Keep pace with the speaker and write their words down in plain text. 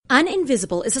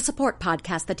Uninvisible is a support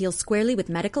podcast that deals squarely with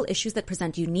medical issues that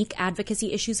present unique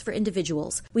advocacy issues for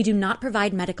individuals. We do not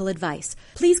provide medical advice.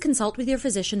 Please consult with your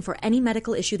physician for any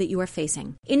medical issue that you are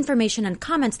facing. Information and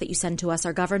comments that you send to us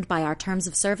are governed by our terms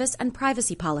of service and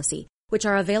privacy policy, which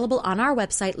are available on our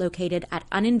website located at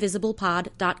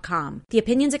uninvisiblepod.com. The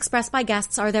opinions expressed by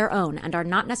guests are their own and are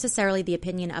not necessarily the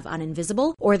opinion of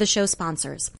Uninvisible or the show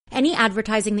sponsors. Any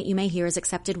advertising that you may hear is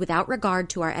accepted without regard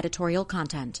to our editorial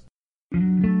content.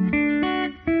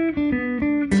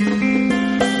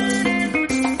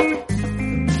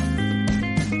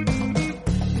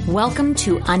 Welcome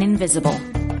to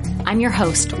Uninvisible. I'm your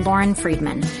host, Lauren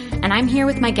Friedman, and I'm here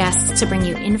with my guests to bring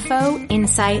you info,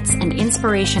 insights, and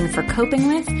inspiration for coping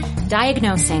with,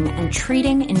 diagnosing, and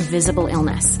treating invisible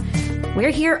illness.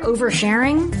 We're here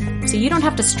oversharing, so you don't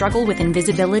have to struggle with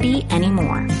invisibility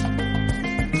anymore.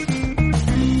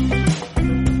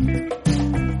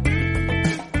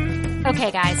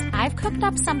 Okay, guys, I've cooked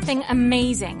up something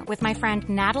amazing with my friend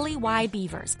Natalie Y.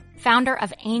 Beavers, founder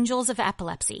of Angels of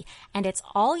Epilepsy, and it's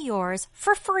all yours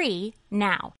for free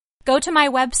now. Go to my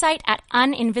website at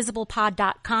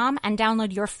uninvisiblepod.com and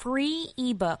download your free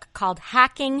ebook called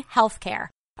Hacking Healthcare,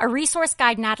 a resource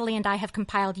guide Natalie and I have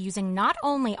compiled using not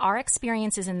only our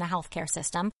experiences in the healthcare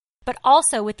system, but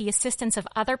also with the assistance of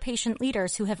other patient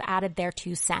leaders who have added their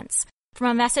 2 cents. From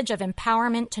a message of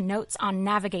empowerment to notes on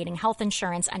navigating health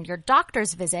insurance and your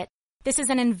doctor's visit, this is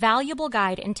an invaluable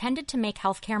guide intended to make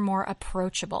healthcare more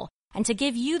approachable and to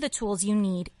give you the tools you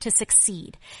need to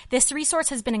succeed. This resource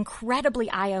has been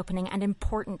incredibly eye-opening and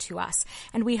important to us,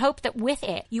 and we hope that with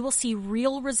it, you will see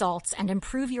real results and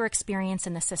improve your experience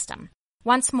in the system.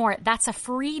 Once more, that's a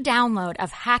free download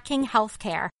of Hacking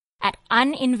Healthcare at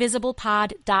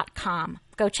uninvisiblepod.com.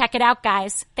 Go check it out,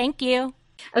 guys. Thank you.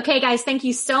 Okay, guys, thank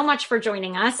you so much for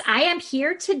joining us. I am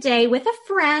here today with a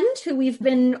friend who we've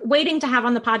been waiting to have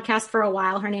on the podcast for a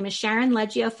while. Her name is Sharon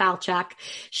Leggio Falchuk.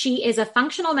 She is a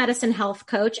functional medicine health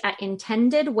coach at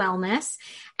Intended Wellness,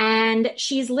 and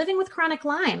she's living with chronic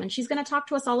Lyme. And she's going to talk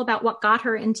to us all about what got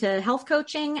her into health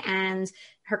coaching and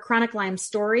her chronic Lyme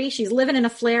story. She's living in a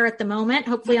flare at the moment,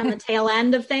 hopefully on the tail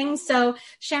end of things. So,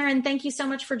 Sharon, thank you so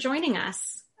much for joining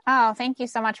us. Oh, thank you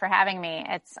so much for having me.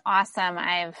 It's awesome.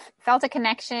 I've felt a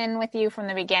connection with you from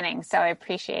the beginning, so I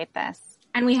appreciate this.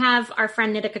 And we have our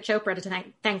friend Nitika Chopra to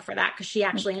thank for that because she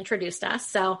actually introduced us.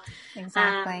 So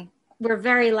exactly. We're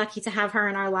very lucky to have her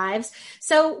in our lives.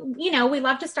 So, we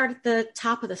love to start at the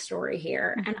top of the story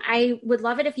here. Mm-hmm. And I would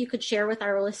love it if you could share with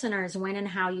our listeners when and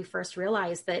how you first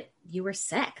realized that you were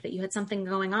sick, that you had something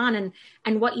going on,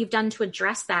 and what you've done to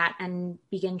address that and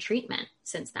begin treatment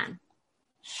since then.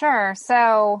 Sure.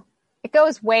 So it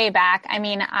goes way back. I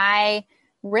mean, I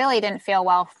really didn't feel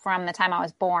well from the time I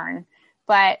was born,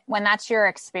 but when that's your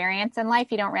experience in life,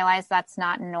 you don't realize that's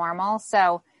not normal.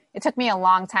 So it took me a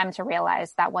long time to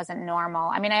realize that wasn't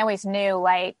normal. I mean, I always knew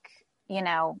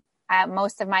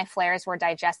most of my flares were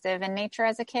digestive in nature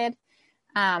as a kid.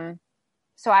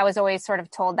 So I was always sort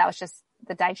of told that was just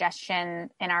the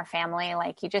digestion in our family.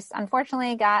 Like you just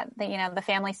unfortunately got the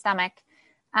family stomach.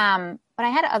 But I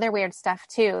had other weird stuff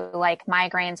too, like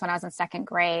migraines when I was in 2nd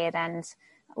grade and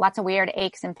lots of weird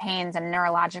aches and pains and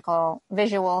neurological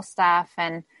visual stuff.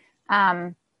 And,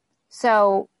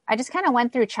 so I just kind of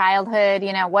went through childhood,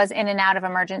 was in and out of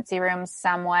emergency rooms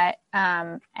somewhat.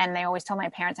 And they always told my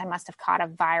parents I must have caught a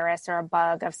virus or a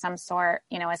bug of some sort,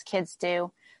 as kids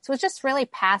do. So it was just really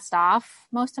passed off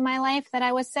most of my life that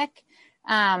I was sick.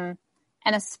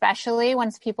 And especially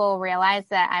once people realized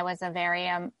that I was a very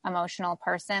emotional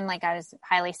person, like I was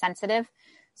highly sensitive.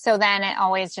 So then it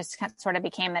always just sort of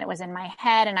became that it was in my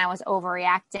head and I was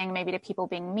overreacting maybe to people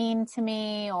being mean to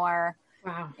me or,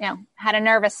 had a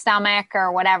nervous stomach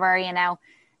or whatever,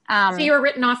 So you were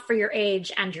written off for your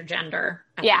age and your gender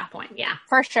at that point. Yeah,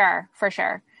 for sure.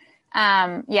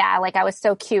 Like I was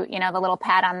so cute, the little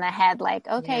pat on the head, like,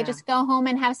 okay, just go home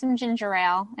and have some ginger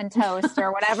ale and toast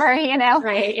or whatever,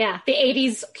 Right. Yeah. The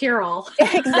 80s cure-all.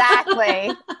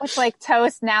 Exactly. Which like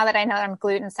toast, now that I know that I'm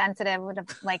gluten sensitive, would have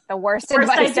like the worst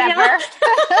advice ever.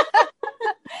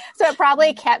 So it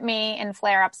probably kept me in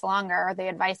flare-ups longer, the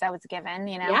advice I was given,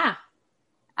 Yeah.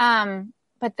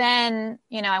 But then,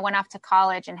 I went off to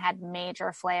college and had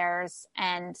major flares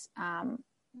and,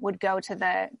 would go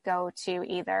to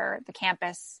either the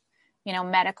campus,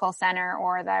 medical center,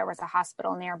 or there was a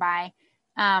hospital nearby.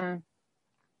 And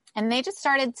they just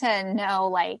started to know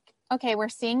like, okay, we're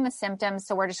seeing the symptoms,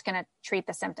 so we're just going to treat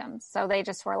the symptoms. So they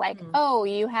just were like, oh,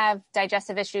 you have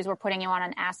digestive issues. We're putting you on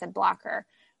an acid blocker.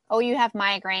 Oh, you have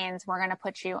migraines. We're going to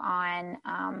put you on,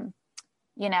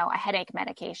 a headache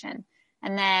medication.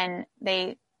 And then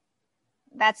they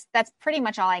that's pretty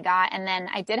much all I got. And then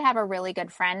I did have a really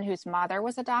good friend whose mother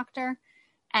was a doctor.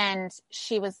 And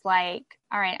she was like,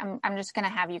 all right, I'm just going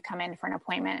to have you come in for an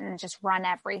appointment and just run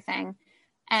everything.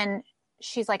 And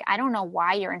she's like, I don't know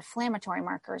why your inflammatory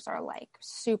markers are like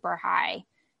super high.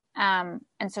 And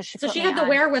so she had the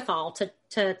wherewithal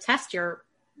to test your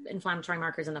inflammatory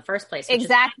markers in the first place.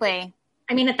 Exactly.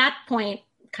 I mean, at that point,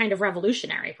 kind of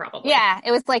revolutionary, probably. Yeah.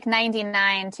 It was like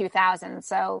 99, 2000.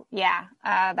 So yeah,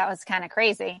 that was kind of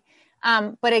crazy.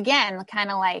 But again,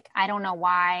 kind of like, I don't know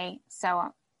why.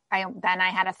 So then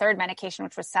I had a third medication,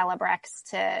 which was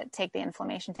Celebrex to take the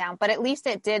inflammation down, but at least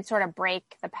it did sort of break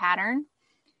the pattern.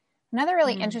 Another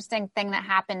really interesting thing that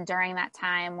happened during that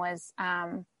time was,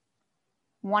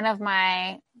 one of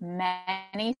my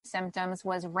many symptoms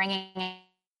was ringing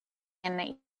in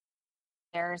the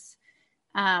ears.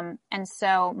 And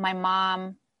so my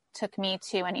mom took me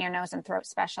to an ear, nose, and throat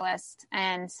specialist.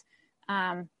 And,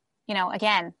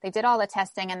 again, they did all the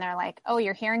testing and they're like, oh,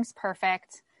 your hearing's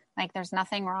perfect. Like there's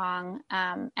nothing wrong.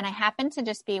 And I happened to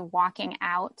just be walking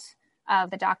out of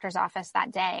the doctor's office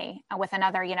that day with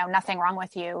another, nothing wrong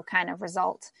with you kind of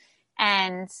result.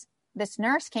 And this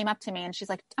nurse came up to me and she's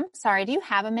like, I'm sorry, do you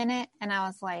have a minute? And I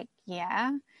was like,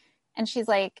 yeah. And she's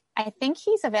like, I think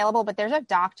he's available, but there's a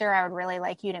doctor I would really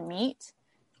like you to meet.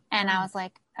 And I was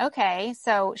like, okay.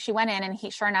 So she went in and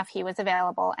sure enough, he was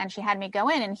available and she had me go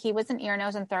in and he was an ear,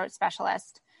 nose, and throat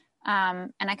specialist.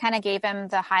 And I kind of gave him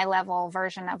the high level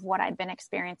version of what I'd been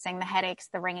experiencing, the headaches,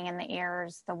 the ringing in the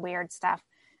ears, the weird stuff.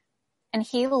 And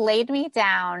he laid me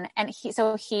down and he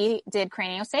did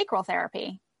craniosacral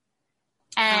therapy.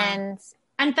 And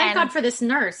thank God for this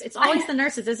nurse. It's always the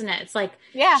nurses, isn't it? It's like,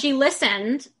 she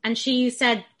listened and she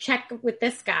said, check with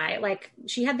this guy. Like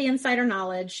she had the insider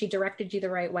knowledge. She directed you the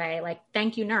right way. Like,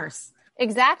 thank you, nurse.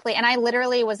 Exactly. And I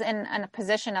literally was in a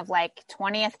position of like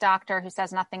 20th doctor who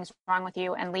says nothing's wrong with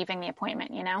you and leaving the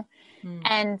appointment,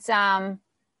 And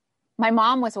my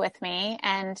mom was with me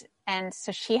and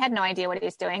so she had no idea what he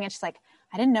was doing. And she's like,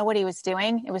 I didn't know what he was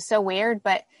doing. It was so weird.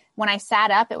 But when I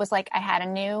sat up, it was like I had a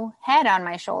new head on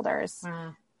my shoulders.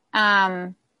 Wow.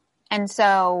 And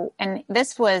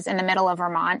this was in the middle of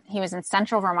Vermont. He was in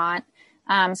central Vermont.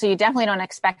 So you definitely don't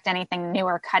expect anything new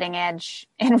or cutting edge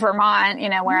in Vermont,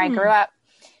 where I grew up.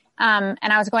 And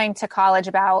I was going to college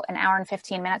about an hour and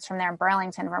 15 minutes from there in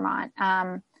Burlington, Vermont.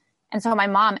 And so my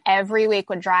mom every week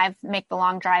would make the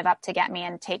long drive up to get me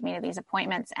and take me to these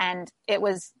appointments. And it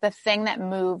was the thing that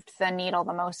moved the needle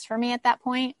the most for me at that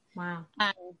point. Wow.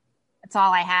 That's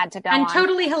all I had to go and on.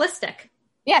 Totally holistic.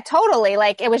 Yeah, totally.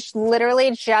 Like it was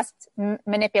literally just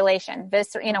manipulation,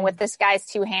 with this guy's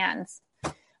two hands.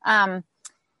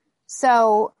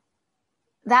 So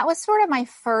that was sort of my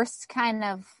first kind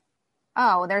of,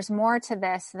 there's more to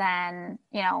this than,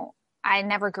 I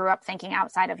never grew up thinking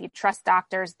outside of you trust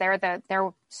doctors.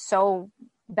 They're so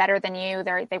better than you.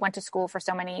 They went to school for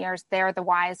so many years. They're the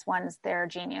wise ones. They're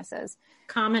geniuses.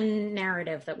 Common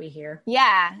narrative that we hear.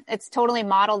 Yeah. It's totally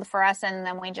modeled for us. And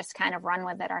then we just kind of run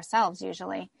with it ourselves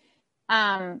usually.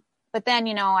 But then,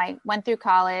 I went through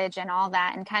college and all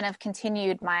that and kind of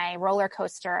continued my roller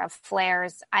coaster of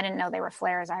flares. I didn't know they were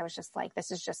flares. I was just like,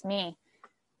 this is just me.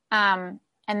 And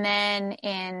then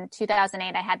in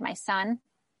 2008, I had my son.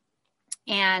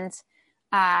 And,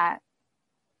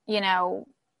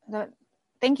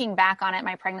 thinking back on it,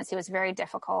 my pregnancy was very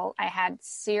difficult. I had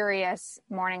serious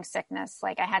morning sickness.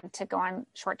 Like I had to go on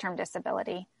short-term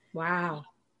disability. Wow.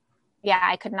 Yeah.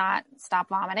 I could not stop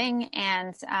vomiting.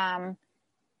 And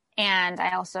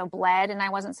I also bled and I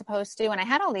wasn't supposed to. And I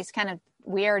had all these kind of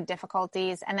weird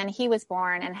difficulties. And then he was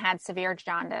born and had severe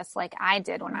jaundice like I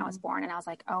did when I was born. And I was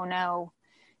like, oh no,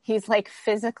 he's like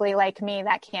physically like me.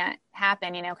 That can't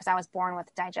happen, because I was born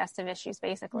with digestive issues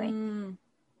basically.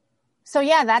 So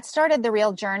yeah, that started the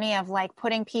real journey of like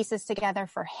putting pieces together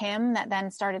for him that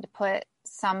then started to put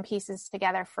some pieces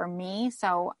together for me.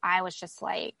 So I was just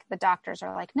like, the doctors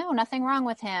are like, no, nothing wrong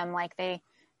with him. Like they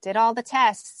did all the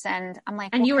tests and I'm like,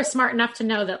 and you were smart enough to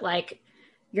know that like,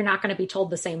 you're not going to be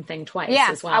told the same thing twice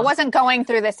as well. I wasn't going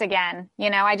through this again.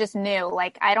 I just knew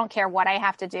like, I don't care what I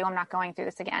have to do. I'm not going through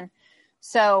this again.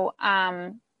 So,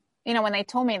 when they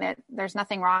told me that there's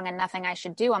nothing wrong and nothing I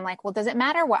should do, I'm like, well, does it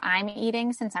matter what I'm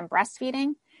eating since I'm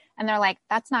breastfeeding? And they're like,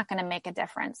 that's not going to make a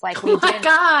difference. Like we did.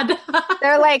 God.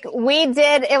 They're like,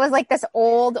 it was like this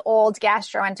old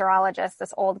gastroenterologist,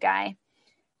 this old guy.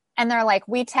 And they're like,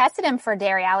 we tested him for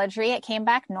dairy allergy. It came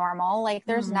back normal. Like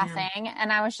there's nothing.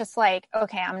 And I was just like,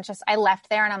 okay, I left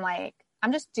there and I'm like,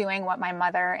 I'm just doing what my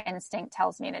mother instinct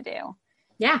tells me to do.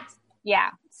 Yeah. Yeah.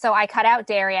 So I cut out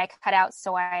dairy, I cut out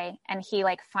soy, and he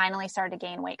like finally started to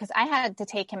gain weight because I had to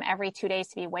take him every 2 days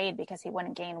to be weighed because he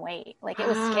wouldn't gain weight. Like it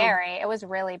was scary. It was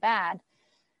really bad.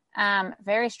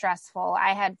 Very stressful.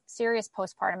 I had serious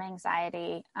postpartum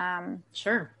anxiety.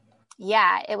 Sure.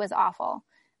 Yeah, it was awful.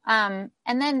 And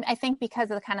then I think because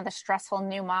of the kind of the stressful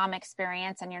new mom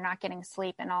experience and you're not getting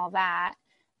sleep and all that,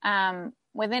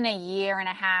 within a year and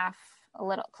a half, a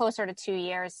little closer to 2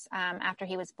 years, after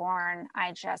he was born,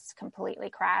 I just completely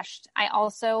crashed. I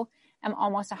also am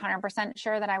almost 100%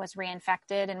 sure that I was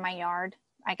reinfected in my yard.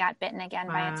 I got bitten again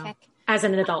by a tick. As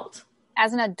an adult.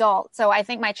 As an adult. So I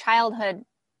think my childhood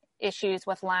issues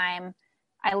with Lyme,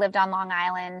 I lived on Long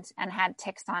Island and had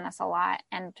ticks on us a lot.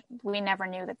 And we never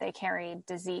knew that they carried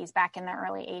disease back in the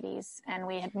early 80s. And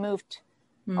we had moved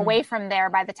away from there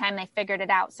by the time they figured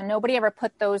it out. So nobody ever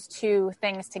put those two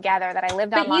things together that I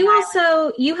lived on Long Island.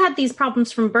 But you had these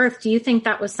problems from birth. Do you think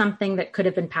that was something that could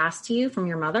have been passed to you from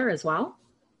your mother as well?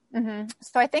 Mm-hmm.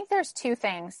 So I think there's two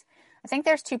things. I think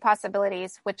there's two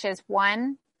possibilities, which is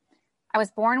one, I was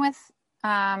born with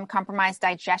compromised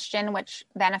digestion, which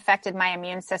then affected my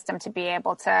immune system to be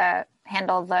able to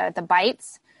handle the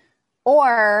bites,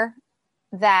 or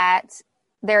that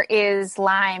there is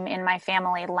Lyme in my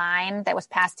family line that was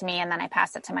passed to me and then I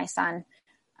passed it to my son.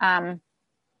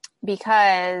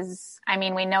 Because, I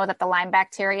mean, we know that the Lyme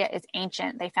bacteria is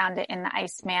ancient. They found it in the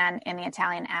Iceman in the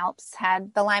Italian Alps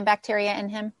had the Lyme bacteria in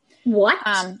him. What?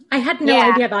 I had no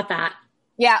idea about that.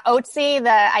 Yeah, Otzi,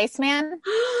 the Iceman.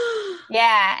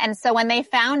 Yeah, and so when they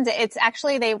found it, it's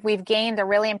actually we've gained a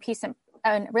really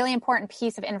important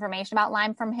piece of information about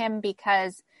Lyme from him,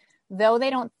 because though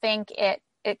they don't think it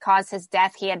caused his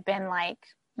death, he had been like,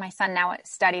 my son now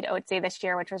studied Otzi this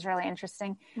year, which was really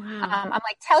interesting. Wow. I'm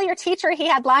like, tell your teacher he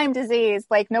had Lyme disease.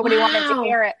 Like nobody wanted to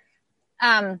hear it.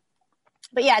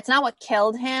 But yeah, it's not what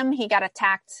killed him. He got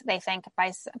attacked, they think,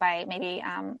 by maybe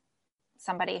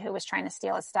somebody who was trying to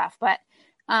steal his stuff. But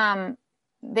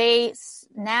they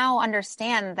now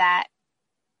understand that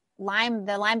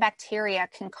the Lyme bacteria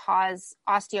can cause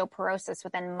osteoporosis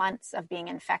within months of being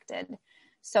infected.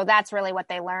 So that's really what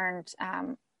they learned,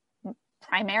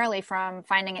 primarily from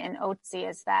finding it in Otzi,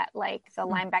 is that like the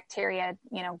Lyme bacteria,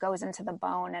 goes into the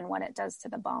bone and what it does to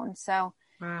the bone. So,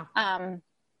 wow.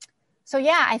 So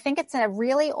yeah, I think it's a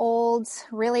really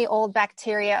old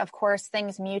bacteria. Of course,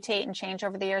 things mutate and change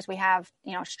over the years. We have,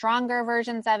 stronger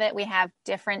versions of it. We have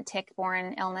different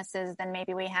tick-borne illnesses than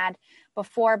maybe we had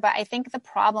before. But I think the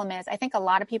problem is, I think a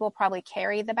lot of people probably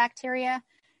carry the bacteria,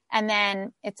 and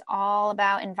then it's all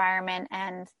about environment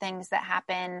and things that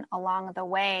happen along the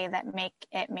way that make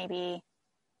it maybe,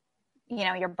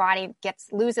 your body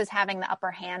loses having the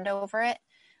upper hand over it.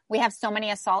 We have so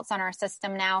many assaults on our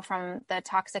system now, from the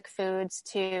toxic foods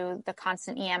to the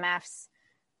constant EMFs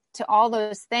to all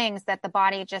those things, that the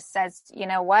body just says, you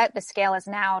know what, the scale is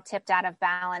now tipped out of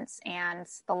balance and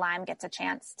the Lyme gets a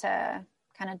chance to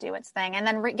kind of do its thing. And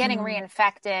then getting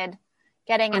reinfected,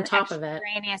 getting an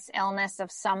extraneous illness of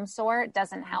some sort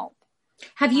doesn't help.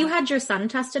 Have you had your son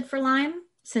tested for Lyme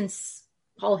since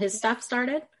all his stuff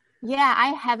started? Yeah, I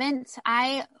haven't.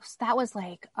 That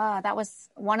was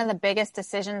one of the biggest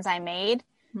decisions I made.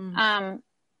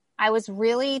 I was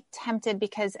really tempted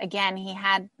because, again, he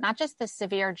had not just the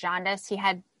severe jaundice, he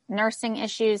had nursing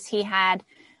issues. He had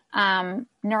weird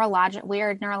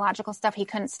neurological stuff. He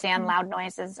couldn't stand loud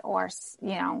noises or,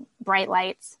 bright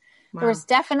lights. Wow. There was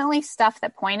definitely stuff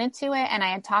that pointed to it. And I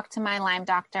had talked to my Lyme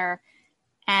doctor,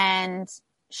 and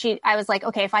I was like,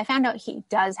 okay, if I found out he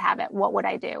does have it, what would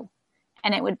I do?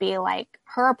 And it would be like,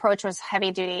 her approach was heavy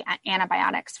duty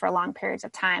antibiotics for long periods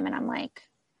of time. And I'm like,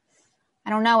 I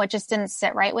don't know. It just didn't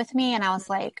sit right with me. And I was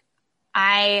like,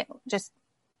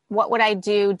 what would I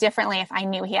do differently if I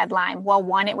knew he had Lyme? Well,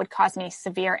 one, it would cause me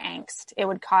severe angst. It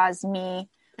would cause me.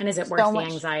 And is it worth the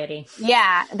anxiety?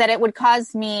 Yeah, that it would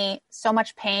cause me so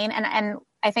much pain. And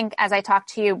I think, as I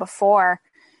talked to you before,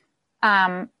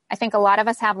 I think a lot of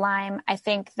us have Lyme. I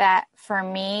think that for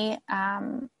me,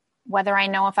 whether I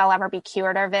know if I'll ever be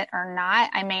cured of it or not,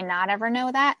 I may not ever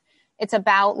know that. It's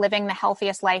about living the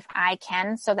healthiest life I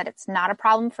can so that it's not a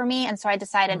problem for me. And so I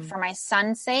decided for my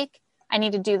son's sake, I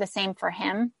need to do the same for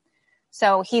him.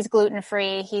 So he's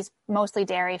gluten-free. He's mostly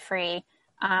dairy-free.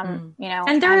 And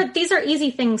these are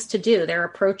easy things to do. They're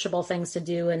approachable things to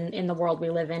do in the world we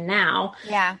live in now.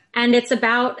 Yeah. And it's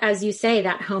about, as you say,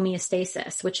 that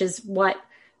homeostasis, which is what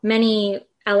many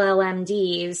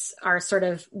LLMDs are sort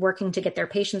of working to get their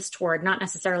patients toward, not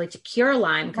necessarily to cure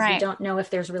Lyme, because we don't know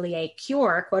if there's really a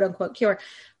cure, quote unquote cure,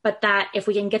 but that if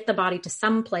we can get the body to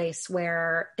some place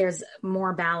where there's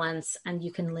more balance and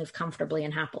you can live comfortably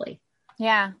and happily.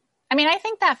 Yeah. I mean, I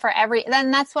think that then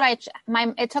that's what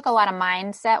it took a lot of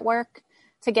mindset work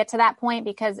to get to that point,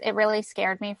 because it really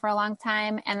scared me for a long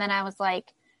time. And then I was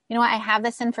like, you know what, I have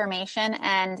this information.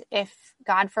 And if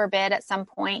God forbid at some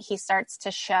point he starts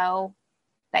to show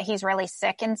that he's really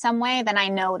sick in some way, then I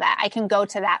know that I can go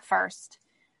to that first.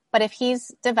 But if he's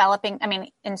developing, I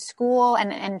mean, in school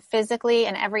and physically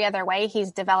and every other way,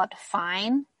 he's developed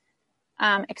fine,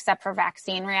 except for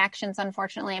vaccine reactions,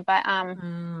 unfortunately. But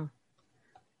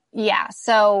yeah,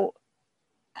 so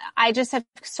I just have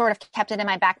sort of kept it in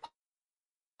my back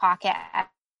pocket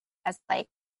as like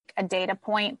a data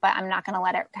point, but I'm not going to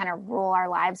let it kind of rule our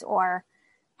lives or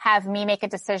have me make a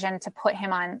decision to put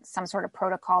him on some sort of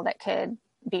protocol that could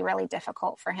be really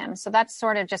difficult for him. So that's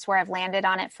sort of just where I've landed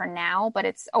on it for now, but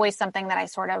it's always something that I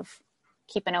sort of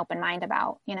keep an open mind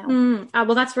about, you know?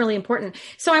 Well, that's really important.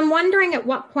 So I'm wondering at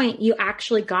what point you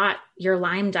actually got your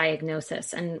Lyme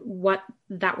diagnosis and what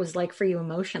that was like for you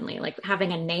emotionally, like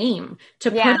having a name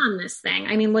to put on this thing.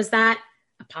 I mean, was that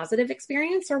a positive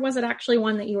experience, or was it actually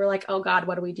one that you were like, oh God,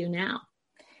 what do we do now?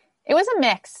 It was a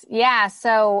mix. Yeah.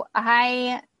 So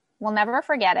I will never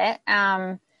forget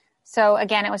it. So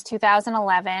again, it was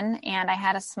 2011 and I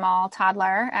had a small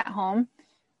toddler at home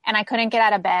and I couldn't get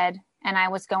out of bed and I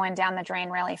was going down the drain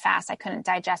really fast. I couldn't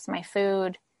digest my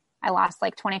food. I lost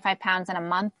like 25 pounds in a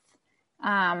month.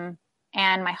 And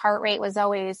my heart rate was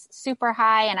always super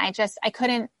high. And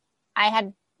I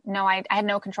had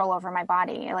no control over my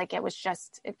body. Like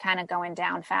it kind of going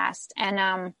down fast.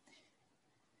 And,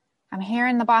 I'm here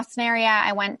in the Boston area.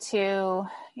 I went to,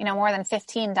 more than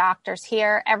 15 doctors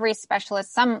here, every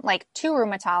specialist, some like 2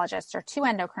 rheumatologists or 2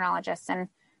 endocrinologists. And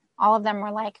all of them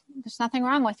were like, there's nothing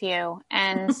wrong with you.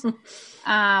 And,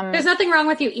 there's nothing wrong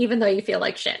with you, even though you feel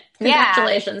like shit.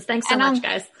 Congratulations. Thanks so much,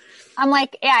 guys. I'm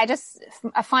like,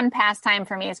 a fun pastime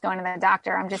for me is going to the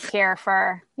doctor. I'm just here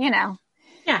for, Yeah,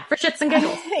 for shits and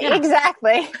giggles. Yeah.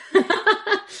 Exactly.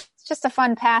 It's just a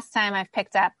fun pastime I've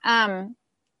picked up.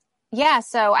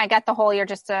 So I got the whole year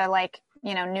just to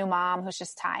new mom who's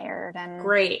just tired and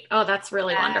great. Oh, that's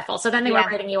really wonderful. So then they were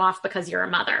writing you off because you're a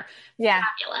mother. Yeah.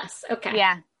 Fabulous. Okay.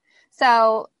 Yeah.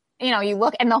 So, you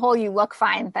look, and the whole you look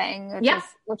fine thing,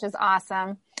 which is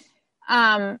awesome.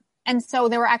 And so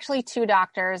there were actually 2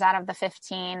 doctors out of the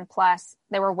 15 plus,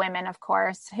 they were women, of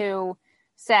course, who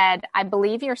said, I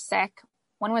believe you're sick.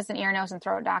 One was an ear, nose, and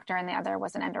throat doctor, and the other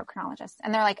was an endocrinologist.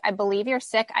 And they're like, I believe you're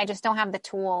sick. I just don't have the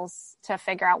tools to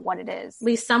figure out what it is. At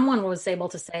least someone was able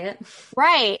to say it.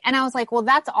 Right. And I was like, well,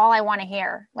 that's all I want to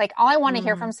hear. Like, all I want to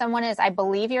hear from someone is, I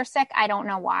believe you're sick. I don't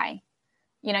know why.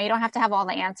 You don't have to have all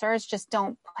the answers. Just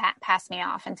don't pass me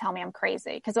off and tell me I'm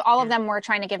crazy. Because all of them were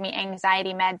trying to give me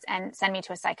anxiety meds and send me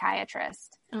to a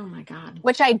psychiatrist. Oh, my God.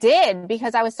 Which I did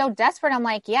because I was so desperate. I'm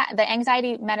like, the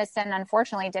anxiety medicine,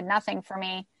 unfortunately, did nothing for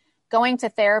me. Going to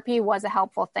therapy was a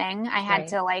helpful thing. I had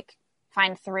to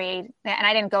find 3, and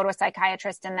I didn't go to a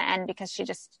psychiatrist in the end because she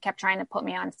just kept trying to put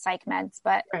me on psych meds.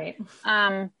 But,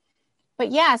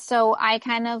 so I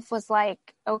kind of was like,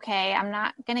 okay, I'm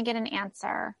not going to get an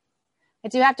answer. I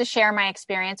do have to share my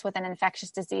experience with an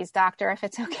infectious disease doctor if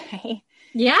it's okay.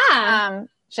 Yeah.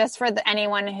 Just for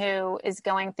anyone who is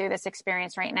going through this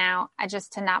experience right now,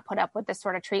 to not put up with this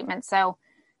sort of treatment. So,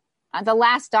 the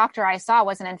last doctor I saw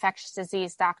was an infectious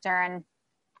disease doctor. And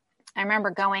I remember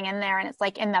going in there and it's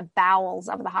like in the bowels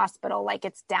of the hospital, like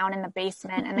it's down in the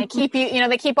basement and they keep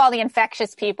they keep all the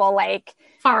infectious people like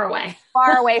far away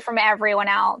from everyone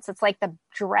else. It's like the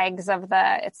dregs of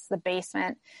it's the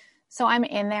basement. So I'm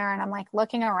in there and I'm like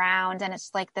looking around and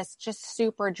it's like this just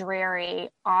super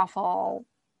dreary, awful,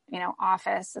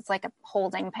 office. It's like a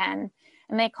holding pen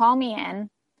and they call me in.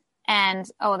 And,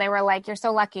 they were like, you're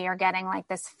so lucky you're getting like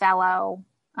this fellow,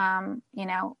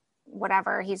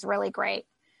 whatever. He's really great.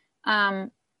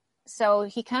 So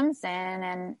he comes in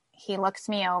and he looks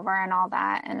me over and all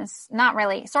that. And it's not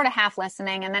really sort of half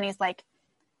listening. And then he's like,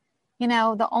 you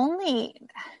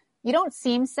don't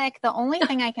seem sick. The only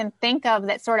thing I can think of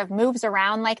that sort of moves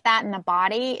around like that in the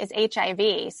body is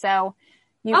HIV. So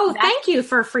thank you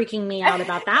for freaking me out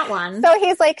about that one. So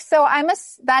he's like,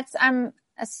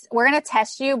 we're going to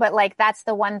test you, but like, that's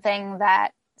the one thing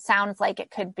that sounds like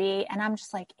it could be. And I'm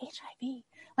just like, HIV,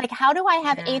 like, how do I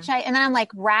have HIV? And then I'm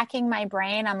like racking my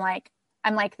brain. I'm like,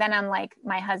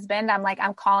 my husband,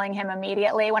 I'm calling him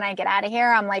immediately when I get out of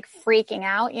here. I'm like freaking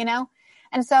out,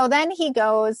 And so then he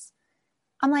goes,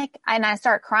 and I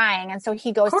start crying. And so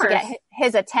he goes to get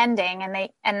his attending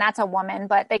and that's a woman,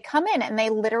 but they come in and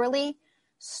they literally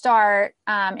start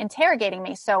interrogating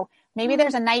me. So maybe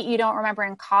there's a night you don't remember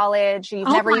in college. You've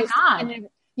never used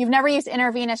You've never used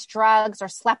intravenous drugs or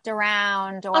slept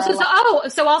around or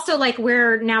so also like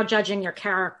we're now judging your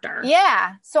character.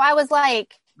 Yeah. So I was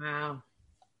like, wow.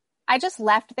 I just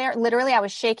left there. Literally, I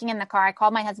was shaking in the car. I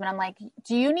called my husband. I'm like,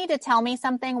 do you need to tell me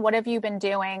something? What have you been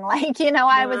doing? Like,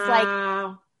 I was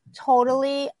like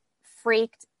totally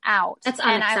freaked out. That's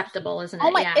unacceptable, isn't it?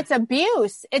 Oh my, it's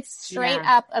abuse. It's straight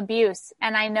up abuse.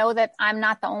 And I know that I'm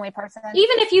not the only person.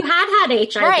 Even if you had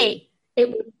HIV.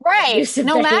 Right.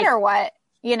 No matter what,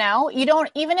 you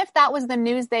don't, even if that was the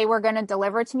news they were going to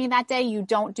deliver to me that day, you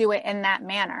don't do it in that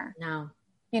manner. No.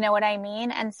 You know what I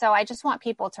mean? And so I just want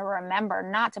people to remember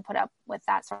not to put up with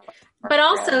that sort of. But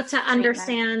also to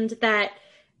understand that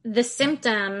the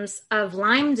symptoms of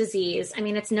Lyme disease, I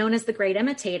mean, it's known as the great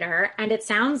imitator. And it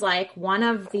sounds like one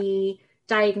of the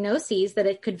diagnoses that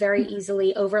it could very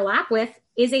easily overlap with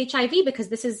is HIV, because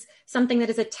this is something that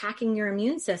is attacking your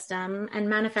immune system and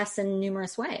manifests in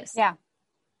numerous ways. Yeah.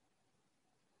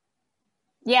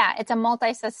 Yeah. It's a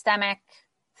multisystemic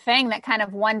thing that kind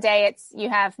of one day you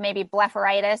have maybe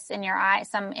blepharitis in your eye,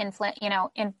 some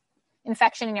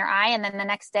infection in your eye. And then the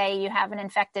next day you have an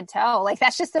infected toe. Like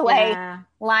that's just the way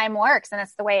Lyme works. And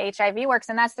it's the way HIV works.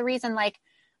 And that's the reason, like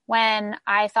when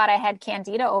I thought I had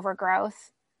candida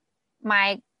overgrowth,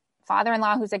 my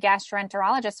father-in-law, who's a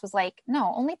gastroenterologist, was like,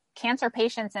 no, only cancer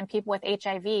patients and people with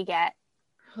HIV get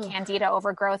candida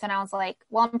overgrowth. And I was like,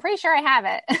 well, I'm pretty sure I have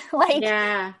it.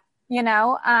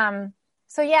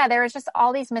 So yeah, there was just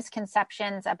all these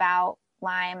misconceptions about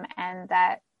Lyme, and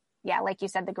that, like you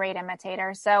said, the great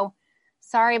imitator. So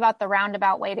sorry about the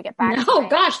roundabout way to get back. No,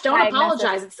 gosh, don't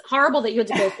apologize. It's horrible that you had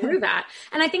to go through that.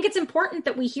 And I think it's important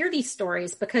that we hear these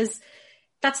stories, because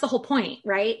that's the whole point,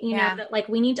 right? You know, that like,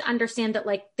 we need to understand that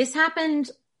like this happened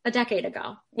a decade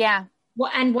ago. Yeah.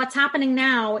 Well, and what's happening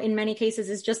now in many cases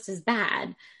is just as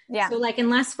bad. Yeah. So like,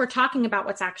 unless we're talking about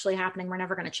what's actually happening, we're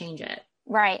never going to change it.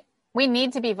 Right. We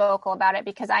need to be vocal about it,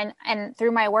 because and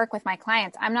through my work with my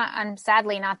clients, I'm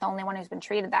sadly not the only one who's been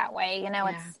treated that way.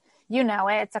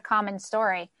 It's a common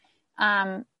story.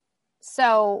 So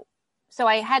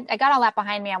I got all that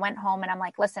behind me. I went home and I'm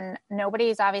like, listen,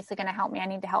 nobody's obviously going to help me. I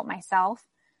need to help myself.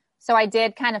 So I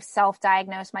did kind of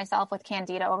self-diagnose myself with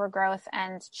candida overgrowth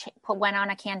and went on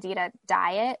a candida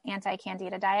diet,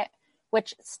 anti-candida diet,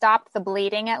 which stopped the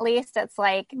bleeding. At least it's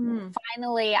like,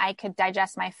 finally I could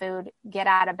digest my food, get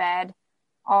out of bed,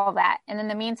 all that. And in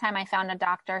the meantime, I found a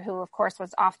doctor who of course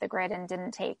was off the grid and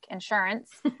didn't take insurance.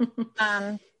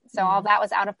 So all that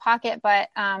was out of pocket, but,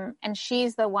 and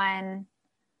she's the one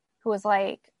who was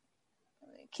like,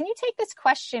 can you take this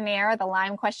questionnaire, the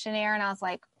Lyme questionnaire? And I was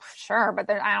like, sure, but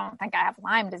I don't think I have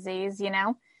Lyme disease,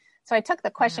 So I took the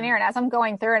questionnaire, and as I'm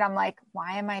going through it, I'm like,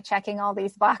 why am I checking all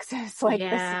these boxes? Like,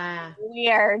 this is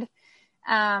weird.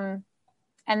 And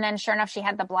then sure enough, she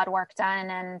had the blood work done,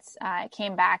 and it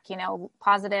came back,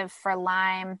 positive for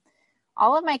Lyme.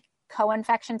 All of my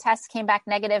co-infection tests came back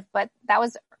negative, but that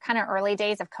was kind of early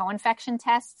days of co-infection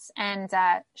tests. And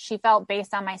she felt,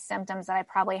 based on my symptoms, that I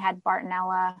probably had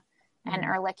Bartonella and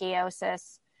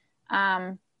ehrlichiosis.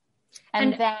 And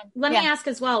then let me ask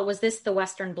as well, was this the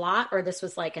Western blot, or this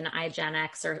was like an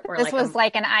IGeneX or this was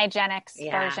like an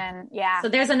IGeneX version? Yeah. So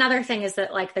there's another thing, is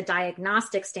that like the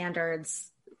diagnostic standards,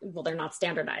 well, they're not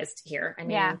standardized here. I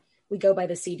mean, we go by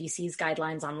the CDC's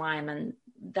guidelines on Lyme, and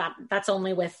that's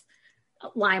only with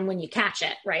Lyme when you catch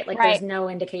it, right? Like there's no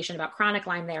indication about chronic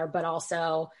Lyme there, but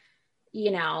also,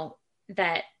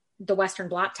 that the Western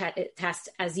blot test,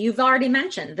 as you've already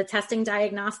mentioned, the testing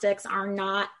diagnostics are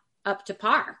not up to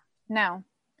par. No.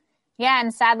 Yeah.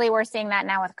 And sadly, we're seeing that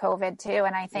now with COVID too.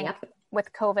 And I think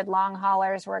with COVID long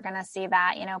haulers, we're going to see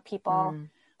that, people,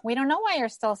 we don't know why you're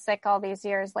still sick all these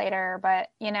years later, but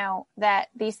that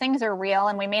these things are real,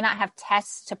 and we may not have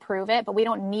tests to prove it, but we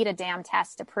don't need a damn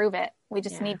test to prove it. We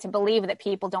just need to believe that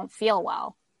people don't feel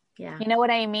well. Yeah. You know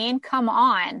what I mean? Come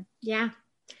on. Yeah.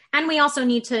 And we also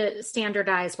need to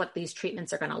standardize what these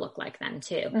treatments are going to look like then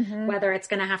too, whether it's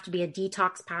going to have to be a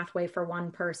detox pathway for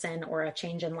one person or a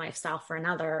change in lifestyle for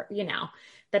another,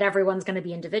 that everyone's going to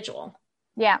be individual.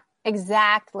 Yeah,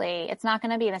 exactly. It's not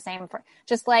going to be the same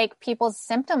just like people's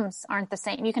symptoms aren't the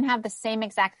same. You can have the same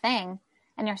exact thing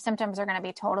and your symptoms are going to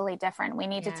be totally different. We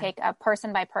need to take a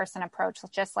person by person approach,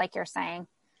 just like you're saying.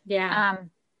 Yeah.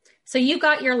 So you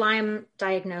got your Lyme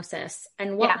diagnosis,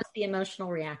 and what was the emotional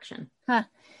reaction?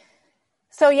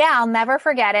 So I'll never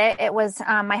forget it. It was,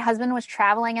 my husband was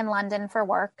traveling in London for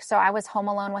work. So I was home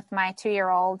alone with my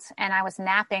 2-year-old, and I was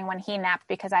napping when he napped,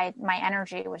 because my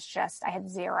energy was I had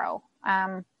zero.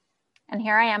 And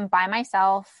here I am by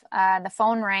myself. The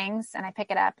phone rings and I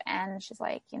pick it up, and she's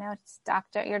like, it's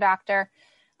your doctor.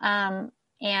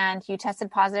 and you tested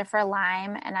positive for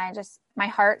Lyme. And my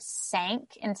heart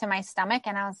sank into my stomach.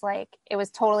 And I was like, it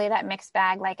was totally that mixed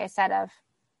bag, like I said, of,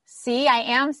 see, I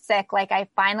am sick. Like I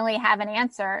finally have an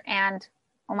answer. And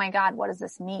oh my God, what does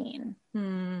this mean?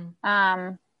 And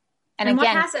again,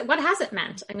 what has it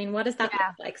meant? I mean, what does that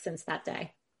look like since that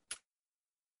day?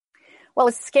 Well,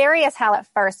 it was scary as hell at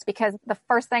first, because the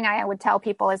first thing I would tell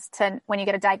people is when you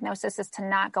get a diagnosis, is to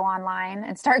not go online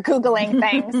and start Googling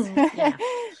things.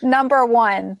 Number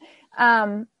one,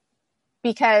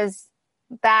 because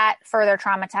that further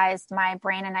traumatized my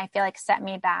brain, and I feel like set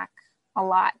me back a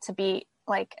lot to be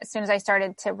like, as soon as I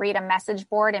started to read a message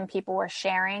board and people were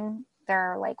sharing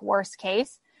their like worst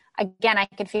case, again, I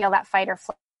could feel that fight or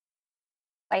flight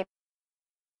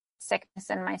sickness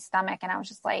in my stomach. And I was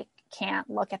just like, can't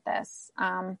look at this.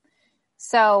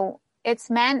 So it's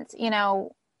meant,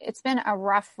 it's been a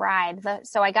rough ride.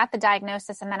 So I got the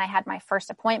diagnosis, and then I had my first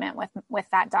appointment with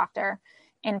that doctor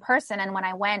in person. And when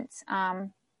I went,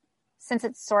 since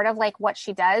it's sort of like what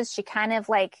she does, she kind of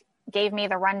like gave me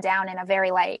the rundown in a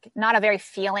very not a very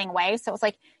feeling way. So it was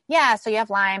like, yeah, so you have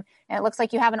Lyme, and it looks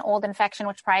like you have an old infection,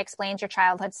 which probably explains your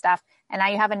childhood stuff. And now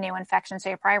you have a new infection. So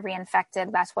you're probably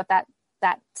reinfected. That's what that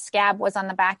scab was on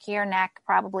the back of your neck,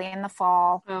 probably in the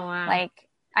fall. Oh, wow. Like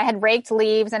I had raked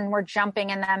leaves and were jumping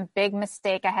in them. Big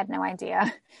mistake. I had no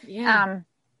idea. Yeah.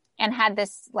 And had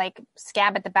this like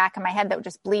scab at the back of my head that would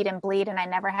just bleed. And I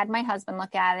never had my husband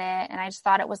look at it. And I just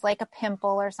thought it was like a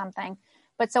pimple or something.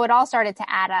 But so it all started to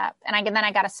add up. And then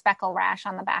I got a speckle rash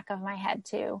on the back of my head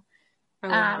too. Oh,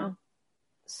 wow.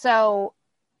 So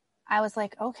I was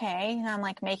like, okay. And I'm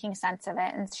like making sense of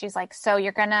it. And she's like, so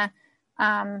you're gonna,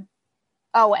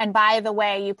 oh, and by the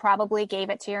way, you probably gave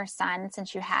it to your son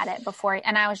since you had it before.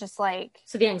 And I was just like,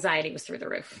 so the anxiety was through the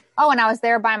roof. Oh, and I was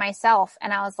there by myself.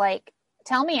 And I was like,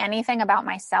 tell me anything about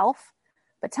myself,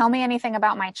 but tell me anything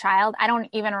about my child. I don't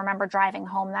even remember driving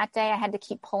home that day. I had to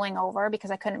keep pulling over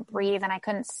because I couldn't breathe and I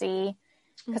couldn't see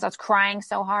because I was crying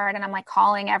so hard. And I'm like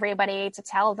calling everybody to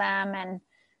tell them. And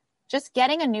just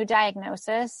getting a new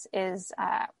diagnosis is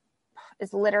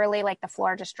literally like the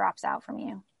floor just drops out from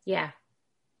you. Yeah.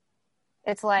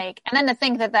 It's like, and then to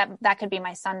think that could be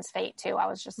my son's fate too. I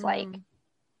was just like,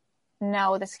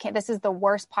 no, this is the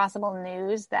worst possible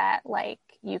news that like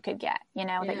you could get,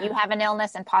 that you have an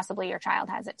illness and possibly your child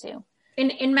has it too.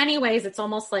 In many ways, it's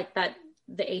almost like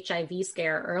the HIV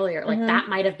scare earlier, like that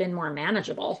might've been more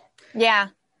manageable. Yeah.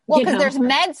 Well, because there's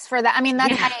meds for that. I mean,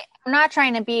 I'm not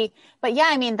trying to be, but yeah,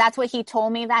 I mean, that's what he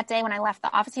told me that day when I left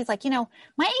the office. He's like,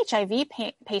 my HIV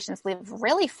patients live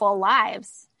really full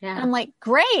lives. Yeah. And I'm like,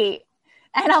 great.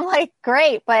 And I'm like,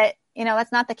 great. But,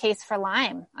 that's not the case for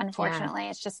Lyme. Unfortunately,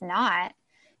 It's just not.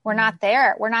 We're not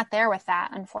there. We're not there with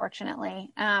that,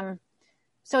 unfortunately.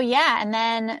 So yeah. And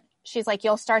then she's like,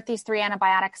 you'll start these 3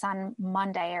 antibiotics on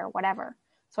Monday or whatever.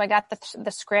 So I got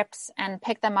the scripts and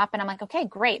picked them up and I'm like, okay,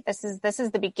 great. This is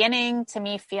the beginning to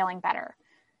me feeling better.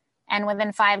 And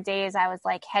within 5 days, I was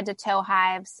like head to toe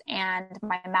hives and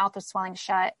my mouth was swelling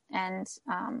shut and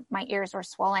my ears were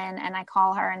swollen. And I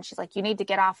call her and she's like, you need to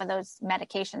get off of those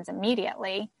medications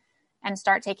immediately and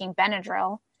start taking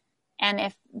Benadryl. And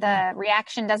if the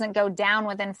reaction doesn't go down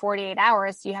within 48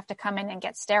 hours, you have to come in and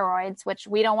get steroids, which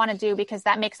we don't want to do because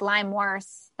that makes Lyme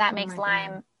worse. That makes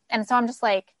Lyme. God. And so I'm just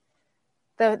like,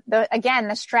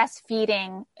 the stress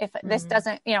feeding, if this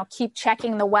doesn't, keep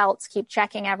checking the welts, keep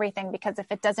checking everything, because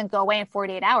if it doesn't go away in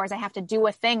 48 hours, I have to do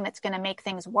a thing that's going to make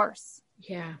things worse.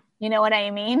 Yeah. You know what I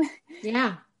mean?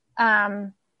 Yeah.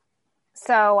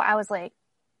 So I was like,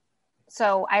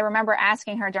 so I remember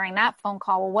asking her during that phone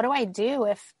call, well, what do I do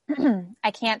if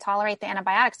I can't tolerate the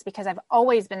antibiotics? Because I've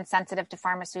always been sensitive to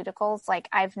pharmaceuticals. Like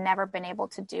I've never been able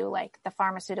to do like the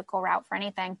pharmaceutical route for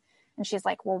anything. And she's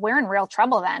like, well, we're in real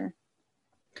trouble then.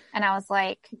 And I was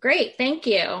like, great. Thank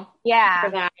you. Yeah.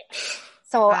 For that.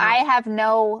 So wow. I have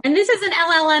no, and this is an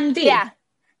LLMD. Yeah.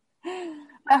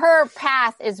 Her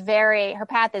path is very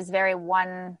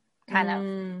one kind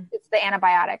of, it's the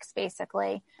antibiotics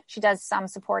basically. She does some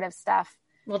supportive stuff.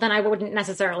 Well, then I wouldn't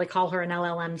necessarily call her an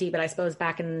LLMD, but I suppose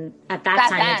at that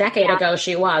time, a decade ago,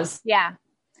 she was. Yeah.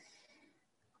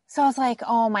 So I was like,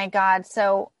 oh my God.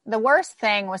 So the worst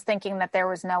thing was thinking that there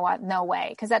was no way.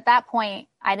 Because at that point,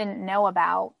 I didn't know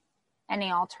about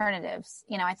any alternatives.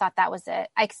 I thought that was it.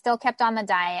 I still kept on the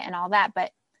diet and all that.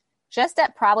 But just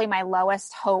at probably my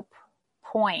lowest hope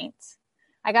point,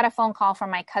 I got a phone call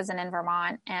from my cousin in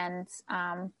Vermont. And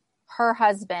her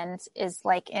husband is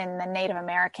like in the Native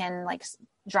American like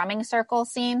drumming circle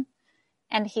scene.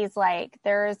 And he's like,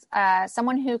 there's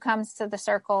someone who comes to the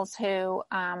circles who...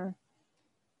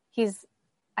 he's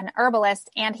an herbalist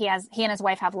and he and his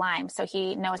wife have Lyme. So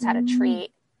he knows how to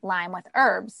treat Lyme with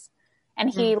herbs. And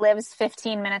he lives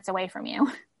 15 minutes away from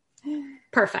you.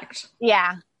 Perfect.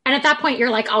 Yeah. And at that point,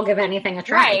 you're like, I'll give anything a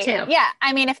try too. Yeah.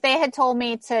 I mean, if they had told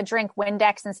me to drink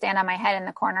Windex and stand on my head in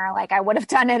the corner, like I would have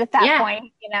done it at that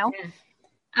point, you know?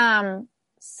 Yeah.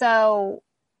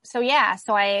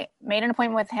 So I made an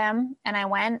appointment with him and I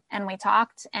went and we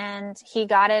talked, and he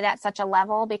got it at such a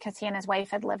level because he and his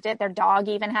wife had lived it. Their dog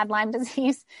even had Lyme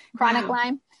disease, chronic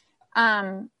Lyme.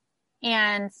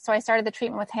 And so I started the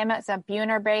treatment with him. It's a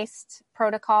Buhner-based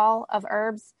protocol of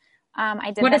herbs.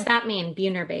 What does that mean,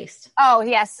 Buhner-based? Oh,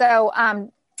 yeah. So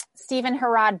Stephen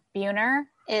Herod Buhner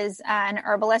is an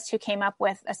herbalist who came up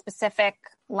with a specific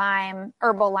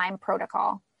herbal Lyme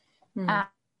protocol. And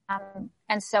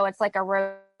so it's like a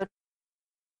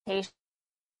rotation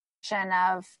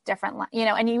of different,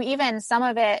 and you even, some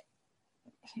of it,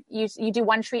 you do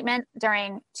one treatment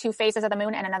during 2 phases of the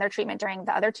moon and another treatment during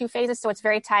the other 2 phases. So it's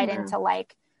very tied into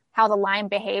like how the Lyme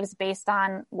behaves based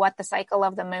on what the cycle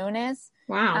of the moon is.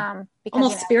 Wow.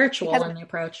 Almost spiritual in the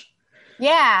approach.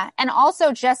 Yeah. And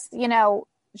also just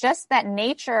that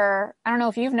nature, I don't know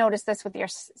if you've noticed this with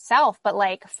yourself, but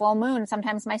like full moon,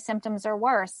 sometimes my symptoms are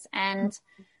worse. And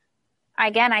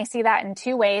again, I see that in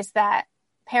 2 ways, that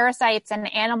parasites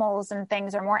and animals and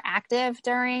things are more active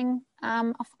during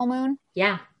a full moon.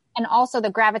 Yeah. And also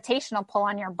the gravitational pull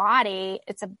on your body,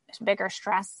 it's a bigger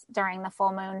stress during the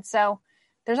full moon. So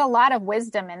there's a lot of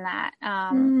wisdom in that,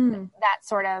 that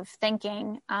sort of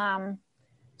thinking.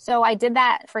 So I did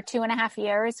that for 2.5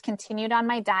 years, continued on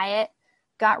my diet,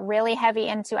 got really heavy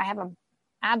into, I have a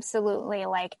absolutely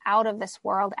like out of this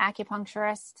world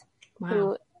acupuncturist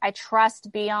who I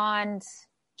trust beyond,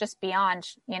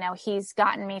 he's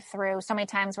gotten me through so many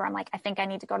times where I'm like, I think I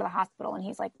need to go to the hospital. And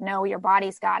he's like, no, your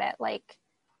body's got it. Like,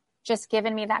 just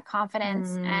given me that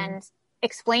confidence and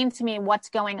explained to me what's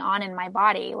going on in my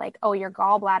body. Like, oh, your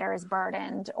gallbladder is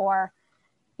burdened, or,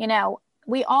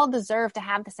 we all deserve to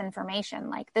have this information.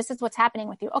 Like, this is what's happening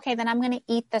with you. Okay, then I'm going to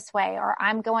eat this way, or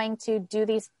I'm going to do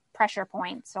these pressure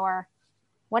points or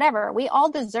whatever. We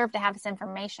all deserve to have this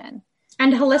information.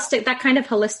 And that kind of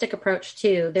holistic approach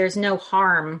too. There's no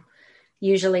harm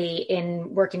usually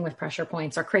in working with pressure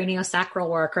points or craniosacral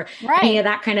work or any of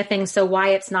that kind of thing. So why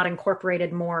it's not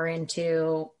incorporated more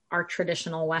into our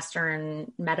traditional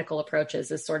Western medical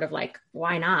approaches is sort of like,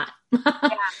 why not?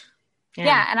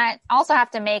 Yeah. And I also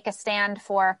have to make a stand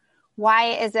for,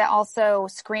 why is it also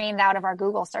screened out of our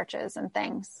Google searches and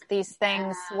things, these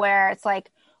things where it's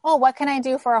like, oh, what can I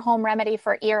do for a home remedy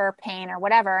for ear pain or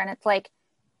whatever? And it's like,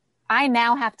 I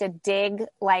now have to dig,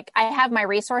 like, I have my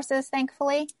resources,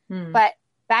 thankfully, but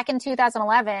back in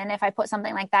 2011, if I put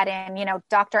something like that in,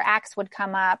 Dr. Axe would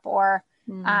come up, or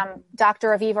Dr.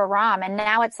 Aviva Ram. And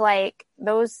now it's like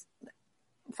those,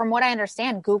 from what I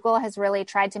understand, Google has really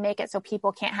tried to make it so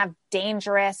people can't have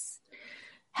dangerous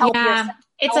help. Yeah,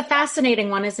 it's a fascinating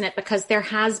one, isn't it? Because there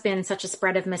has been such a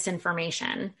spread of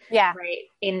misinformation, right,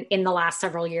 in the last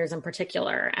several years in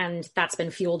particular, and that's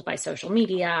been fueled by social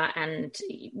media and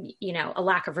a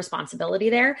lack of responsibility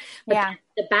there. But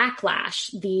the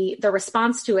backlash, the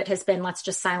response to it has been, let's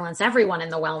just silence everyone in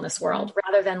the wellness world,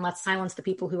 rather than let's silence the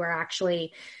people who are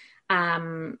actually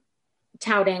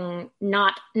touting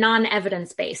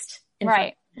non-evidence based.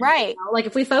 Right. Like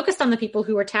if we focused on the people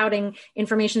who are touting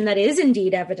information that is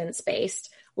indeed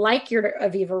evidence-based, like your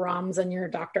Aviva Rams and your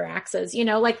Dr. Axes,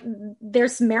 like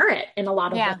there's merit in a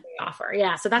lot of what they offer.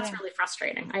 Yeah. So that's really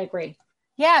frustrating. I agree.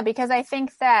 Yeah. Because I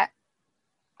think that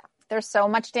there's so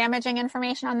much damaging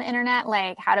information on the internet,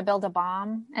 like how to build a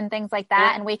bomb and things like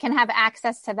that. And we can have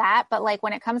access to that. But like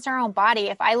when it comes to our own body,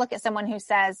 if I look at someone who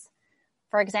says,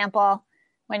 for example,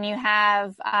 when you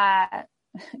have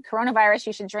coronavirus,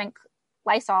 you should drink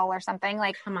Lysol or something,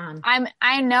 like, come on.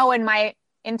 I know in my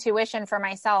intuition for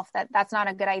myself that that's not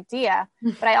a good idea,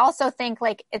 but I also think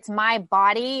like it's my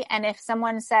body. And if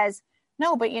someone says,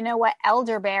 no, but you know what,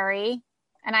 elderberry,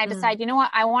 and I decide, you know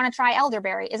what, I want to try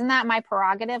elderberry, isn't that my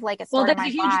prerogative? Like, it's sort of my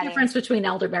body. Well, there's a huge difference between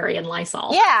elderberry and Lysol.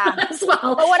 Yeah. As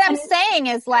well. But what I'm saying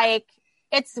is like,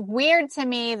 it's weird to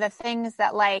me, the things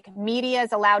that like media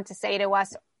is allowed to say to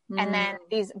us. And then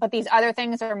these other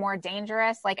things are more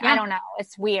dangerous. Like, I don't know.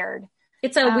 It's weird.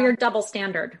 It's a weird double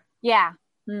standard. Yeah.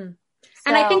 And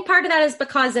I think part of that is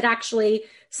because it actually,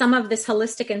 some of this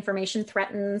holistic information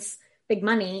threatens big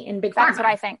money in big pharma. That's what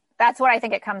I think. That's what I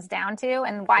think it comes down to.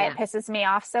 And why it pisses me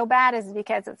off so bad is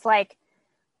because it's like,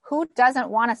 who doesn't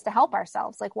want us to help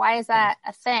ourselves? Like, why is that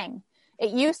a thing?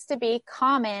 It used to be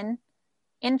common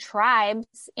in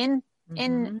tribes, in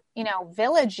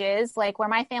villages, like where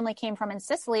my family came from in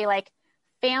Sicily, like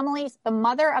the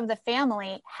mother of the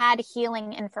family had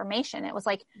healing information. It was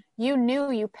like, you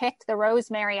knew you picked the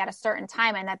rosemary at a certain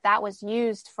time and that was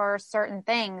used for certain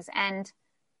things. And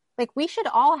like, we should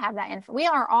all have that we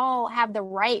are all have the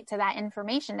right to that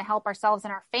information to help ourselves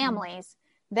and our families.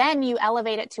 Mm-hmm. Then you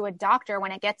elevate it to a doctor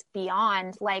when it gets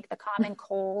beyond like the common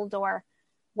cold or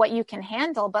what you can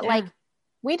handle. But like,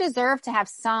 we deserve to have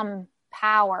some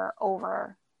power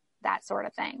over that sort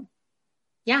of thing.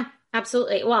 Yeah,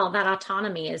 absolutely. Well, that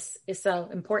autonomy is so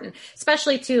important,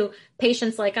 especially to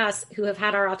patients like us who have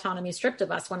had our autonomy stripped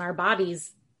of us when our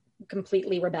bodies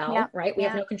completely rebel, right? We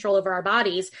have no control over our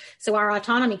bodies. So our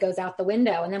autonomy goes out the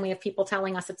window. And then we have people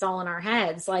telling us it's all in our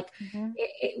heads. Like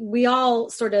we all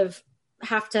sort of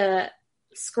have to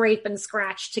scrape and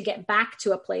scratch to get back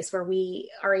to a place where we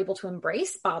are able to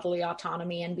embrace bodily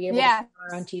autonomy and be able to stand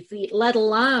on our own 2 feet, let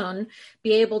alone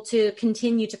be able to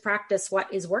continue to practice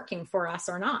what is working for us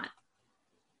or not.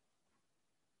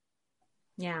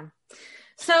 Yeah.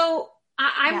 So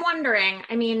I'm wondering,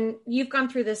 I mean, you've gone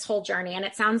through this whole journey and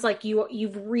it sounds like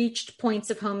you've reached points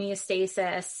of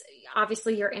homeostasis.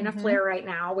 Obviously you're in a flare right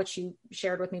now, which you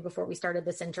shared with me before we started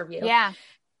this interview. Yeah.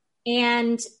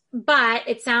 But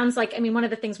it sounds like, I mean, one of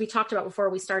the things we talked about before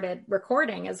we started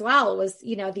recording as well was,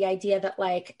 you know, the idea that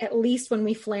like, at least when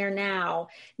we flare now,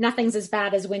 nothing's as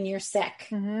bad as when you're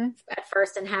sick at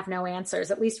first and have no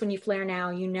answers. At least when you flare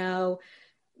now, you know,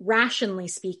 rationally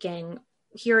speaking,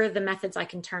 here are the methods I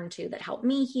can turn to that help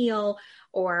me heal,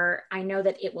 or I know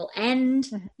that it will end,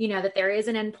 you know, that there is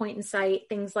an end point in sight,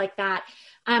 things like that.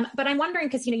 But I'm wondering,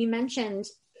 because, you know, you mentioned,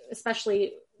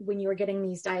 especially when you were getting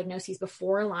these diagnoses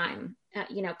before Lyme,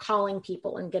 you know, calling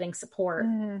people and getting support.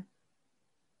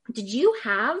 Did you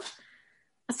have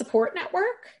a support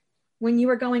network when you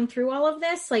were going through all of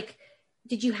this? Like,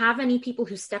 did you have any people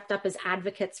who stepped up as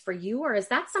advocates for you, or is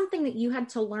that something that you had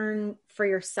to learn for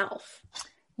yourself?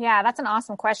 Yeah, that's an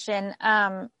awesome question.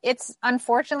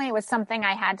 Unfortunately, it was something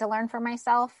I had to learn for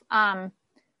myself.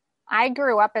 I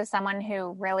grew up as someone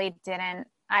who really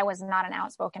I was not an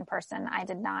outspoken person. I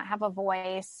did not have a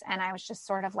voice. And I was just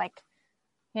sort of like,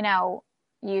 you know,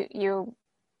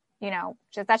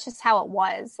 that's just how it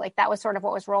was. Like, that was sort of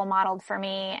what was role modeled for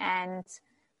me. And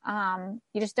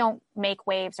you just don't make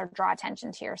waves or draw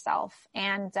attention to yourself.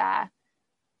 And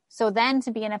so then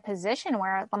to be in a position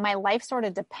where my life sort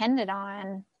of depended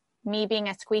on me being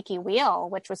a squeaky wheel,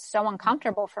 which was so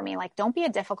uncomfortable for me. Like, don't be a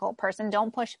difficult person.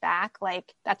 Don't push back.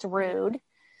 Like, that's rude.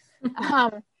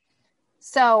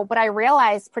 But I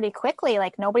realized pretty quickly,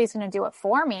 like, nobody's going to do it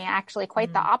for me. Actually,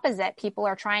 quite the opposite. People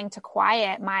are trying to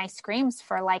quiet my screams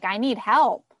for like, I need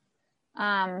help.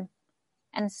 And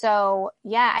so,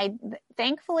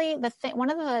 thankfully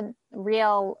one of the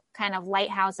real kind of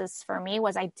lighthouses for me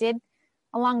was I did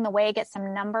along the way get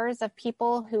some numbers of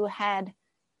people who had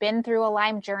been through a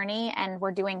Lyme journey and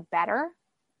were doing better.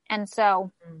 And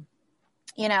so,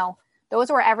 you know, those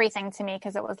were everything to me,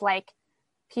 because it was like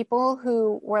people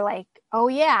who were like, oh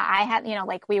yeah, I had, you know,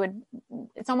 like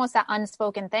it's almost that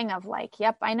unspoken thing of like,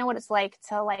 yep, I know what it's like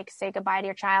to like say goodbye to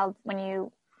your child when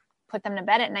you put them to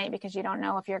bed at night, because you don't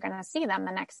know if you're going to see them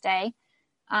the next day.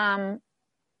 But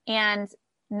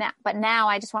now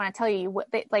I just want to tell you,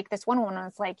 like, this one woman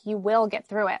was like, you will get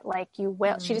through it. Like, you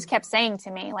will. She just kept saying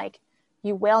to me, like,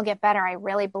 you will get better. I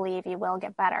really believe you will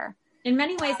get better. In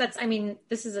many ways,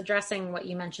 this is addressing what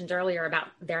you mentioned earlier about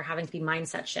there having to be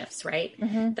mindset shifts, right?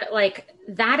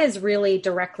 That is really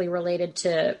directly related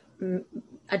to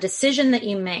a decision that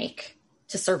you make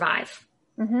to survive.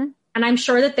 And I'm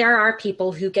sure that there are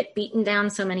people who get beaten down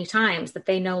so many times that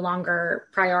they no longer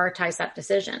prioritize that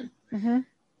decision.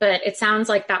 But it sounds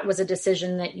like that was a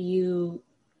decision that you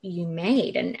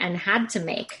made and had to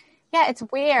make. Yeah, it's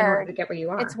weird. In order to get where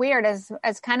you are. It's weird.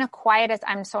 As kind of quiet as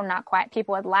I'm, so not quiet.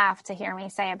 People would laugh to hear me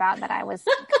say about that I was.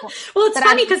 Well, it's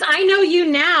funny because I know you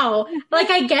now. Like,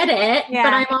 I get it,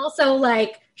 but I'm also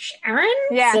like, Sharon,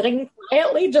 sitting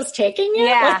quietly, just taking it.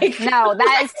 Yeah, like, no,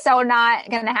 that is so not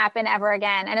going to happen ever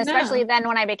again. And especially then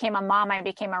when I became a mom, I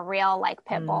became a real like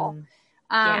pit bull.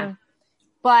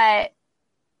 But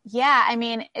yeah, I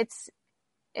mean, it's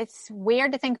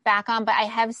weird to think back on, but I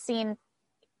have seen.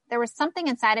 There was something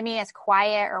inside of me, as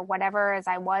quiet or whatever as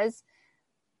I was.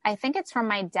 I think it's from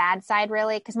my dad's side,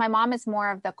 really, because my mom is more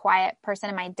of the quiet person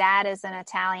and my dad is an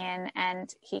Italian,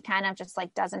 and he kind of just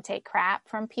like doesn't take crap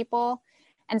from people.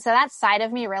 And so that side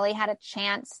of me really had a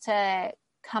chance to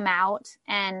come out,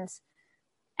 and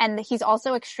he's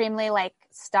also extremely like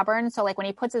stubborn. So like when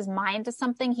he puts his mind to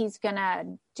something, he's going to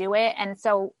do it. And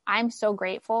so I'm so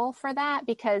grateful for that,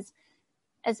 because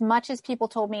as much as people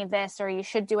told me this, or you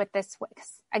should do it this way,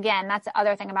 'cause again, that's the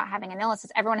other thing about having an illness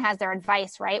is everyone has their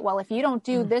advice, right? Well, if you don't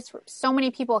do this, so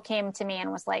many people came to me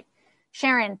and was like,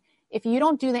 Sharon, if you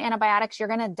don't do the antibiotics, you're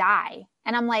going to die.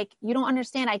 And I'm like, you don't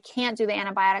understand. I can't do the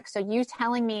antibiotics. So you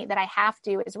telling me that I have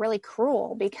to is really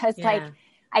cruel because like,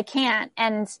 I can't.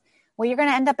 And well, you're going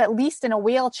to end up at least in a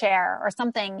wheelchair or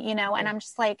something, you know? And I'm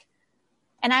just like,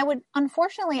 and I would,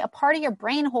 unfortunately, a part of your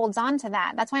brain holds on to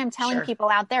that. That's why I'm telling people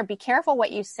out there, be careful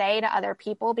what you say to other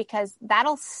people because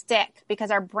that'll stick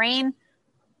because our brain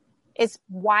is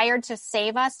wired to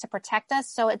save us, to protect us.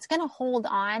 So it's going to hold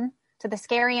on to the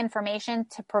scary information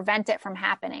to prevent it from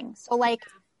happening. So like,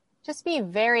 just be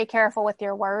very careful with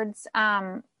your words,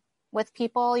 with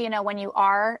people, you know, when you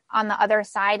are on the other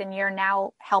side and you're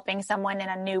now helping someone in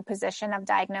a new position of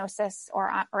diagnosis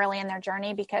or early in their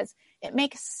journey, because it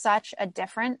makes such a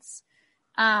difference.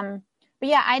 But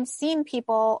yeah, I'd seen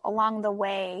people along the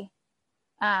way,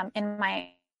 in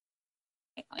my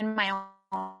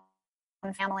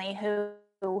own family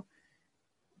who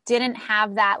didn't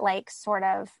have that like sort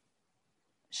of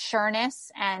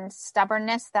sureness and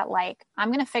stubbornness that like, I'm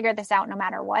going to figure this out no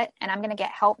matter what, and I'm going to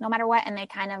get help no matter what. And they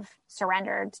kind of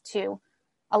surrendered to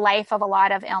a life of a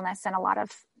lot of illness and a lot of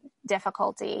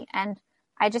difficulty. And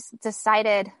I just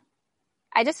decided,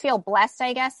 I just feel blessed,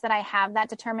 I guess, that I have that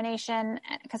determination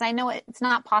because I know it's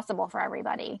not possible for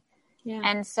everybody. Yeah.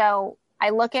 And so I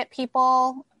look at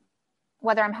people,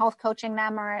 whether I'm health coaching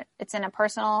them or it's in a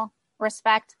personal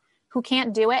respect, who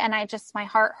can't do it. And my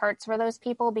heart hurts for those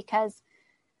people because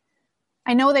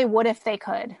I know they would if they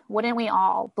could. Wouldn't we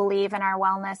all believe in our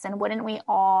wellness, and wouldn't we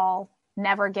all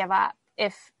never give up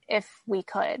if we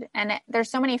could? And there's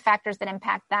so many factors that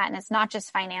impact that, and it's not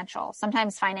just financial.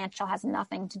 Sometimes financial has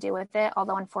nothing to do with it,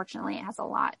 although unfortunately it has a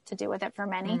lot to do with it for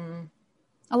many.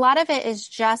 A lot of it is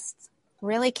just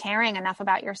really caring enough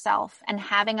about yourself and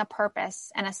having a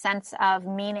purpose and a sense of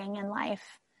meaning in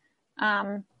life.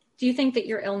 Do you think that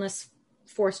your illness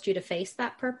forced you to face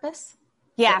that purpose?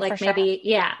 Yeah, like for maybe, sure.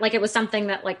 Yeah, like it was something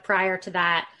that like prior to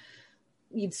that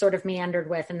you'd sort of meandered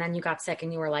with, and then you got sick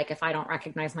and you were like, if I don't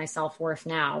recognize my self-worth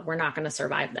now, we're not going to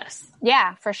survive this.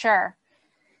 Yeah, for sure.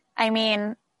 I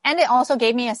mean, and it also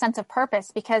gave me a sense of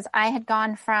purpose because I had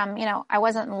gone from, you know, I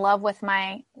wasn't in love with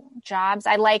my jobs.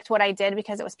 I liked what I did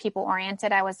because it was people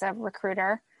oriented. I was a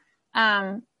recruiter.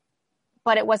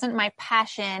 But it wasn't my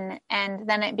passion. And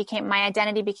then my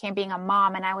identity became being a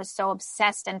mom. And I was so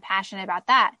obsessed and passionate about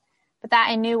that. But that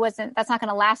I knew that's not going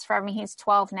to last forever. I mean, he's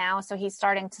 12 now. So he's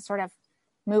starting to sort of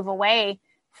move away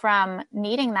from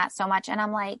needing that so much. And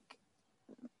I'm like,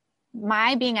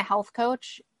 my being a health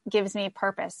coach gives me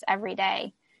purpose every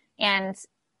day. And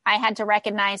I had to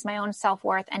recognize my own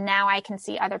self-worth. And now I can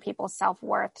see other people's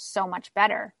self-worth so much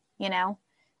better. You know,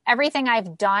 everything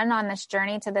I've done on this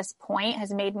journey to this point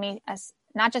has made me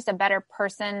not just a better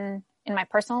person in my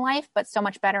personal life, but so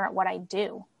much better at what I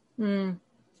do.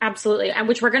 Absolutely. And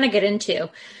which we're going to get into.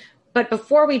 But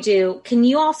before we do, can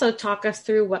you also talk us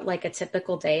through what like a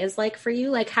typical day is like for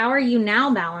you? Like, how are you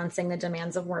now balancing the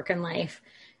demands of work and life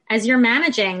as you're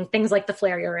managing things like the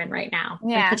flare you're in right now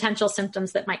and potential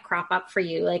symptoms that might crop up for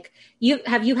you? Like,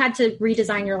 have you had to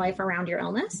redesign your life around your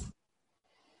illness?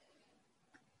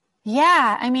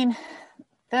 Yeah. I mean,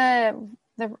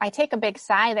 I take a big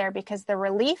sigh there because the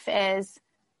relief is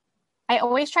I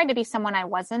always tried to be someone I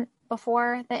wasn't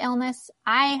before the illness.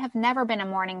 I have never been a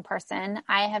morning person.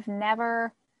 I have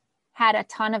never had a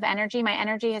ton of energy. My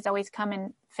energy has always come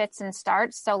in fits and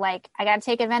starts. So like, I got to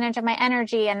take advantage of my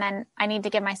energy and then I need to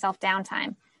give myself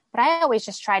downtime. But I always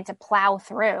just tried to plow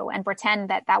through and pretend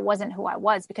that wasn't who I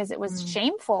was because it was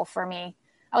shameful for me.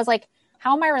 I was like,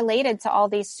 how am I related to all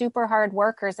these super hard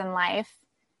workers in life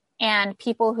and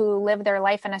people who live their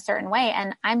life in a certain way?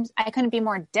 And I couldn't be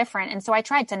more different. And so I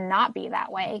tried to not be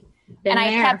that way.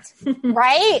 I kept,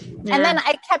 right. Yeah. And then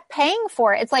I kept paying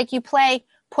for it. It's like you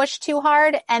push too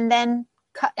hard and then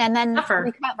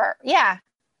recover. Yeah.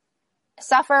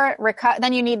 Suffer, recover.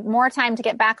 Then you need more time to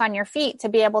get back on your feet to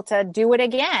be able to do it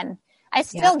again. I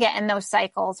still get in those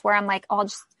cycles where I'm like, I'll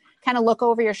just kind of look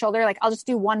over your shoulder. Like I'll just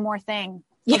do one more thing.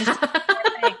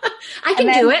 I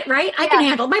can do it, right? I can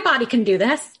handle, my body can do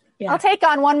this. Yeah. I'll take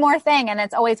on one more thing. And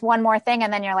it's always one more thing.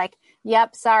 And then you're like,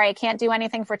 yep, sorry, I can't do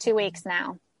anything for 2 weeks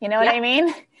now. You know what I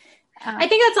mean? I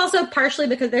think that's also partially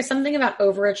because there's something about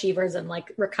overachievers and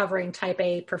like recovering type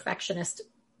A perfectionist,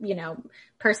 you know,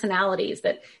 personalities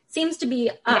that seems to be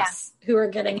us who are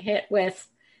getting hit with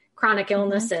chronic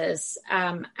illnesses.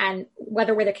 And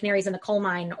whether we're the canaries in the coal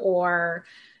mine or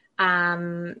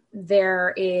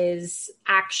there is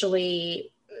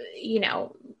actually, you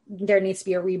know, there needs to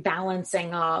be a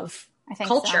rebalancing of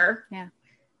culture. So. Yeah.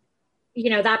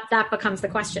 that becomes the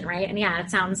question, right? And yeah, it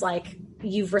sounds like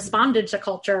you've responded to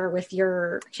culture with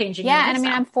your changing. Yeah. And I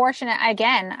mean, I'm fortunate.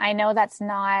 Again, I know that's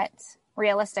not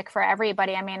realistic for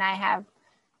everybody. I mean, I have,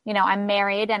 I'm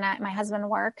married and my husband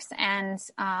works, and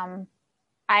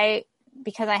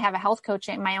because I have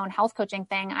my own health coaching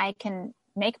thing, I can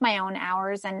make my own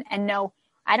hours and know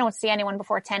I don't see anyone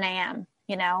before 10 a.m.,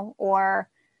 or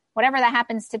whatever that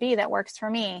happens to be that works for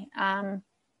me.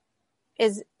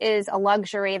 Is a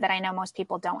luxury that I know most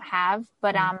people don't have,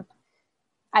 but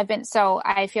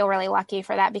I feel really lucky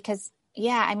for that, because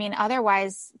I mean,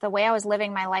 otherwise the way I was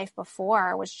living my life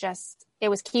before was just, it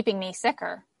was keeping me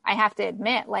sicker. I have to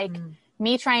admit,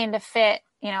 me trying to fit,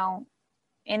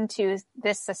 into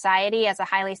this society as a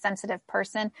highly sensitive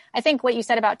person. I think what you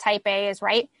said about type A is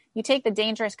right. You take the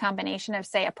dangerous combination of,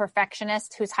 say, a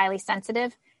perfectionist who's highly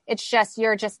sensitive. It's just,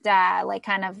 you're just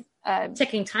kind of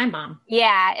ticking time bomb.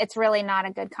 Yeah, it's really not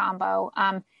a good combo.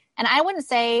 And I wouldn't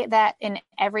say that in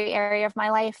every area of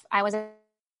my life I was a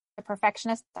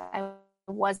perfectionist. I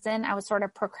wasn't. I was sort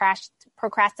of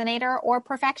procrastinator or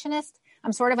perfectionist.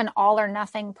 I'm sort of an all or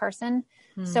nothing person.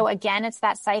 So again, it's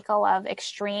that cycle of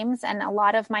extremes. And a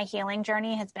lot of my healing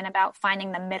journey has been about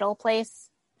finding the middle place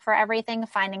for everything,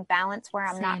 finding balance where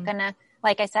I'm not going to,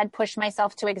 like I said, push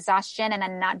myself to exhaustion and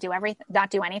then not do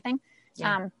anything.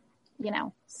 Yeah.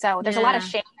 So there's a lot of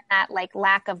shame in that,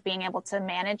 lack of being able to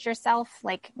manage yourself,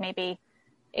 maybe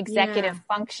executive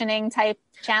functioning type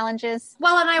challenges.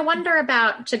 Well, and I wonder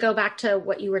about, to go back to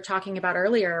what you were talking about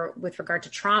earlier with regard to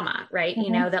trauma, right?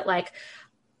 Mm-hmm. That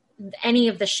any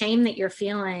of the shame that you're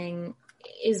feeling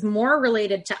is more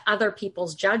related to other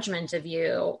people's judgment of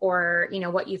you, or,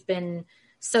 what you've been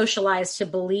socialized to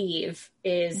believe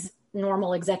is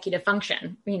normal executive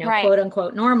function, right, quote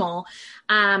unquote normal.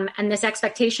 And this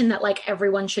expectation that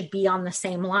everyone should be on the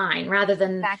same line, rather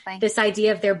than this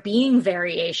idea of there being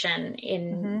variation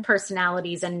in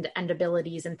personalities and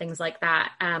abilities and things like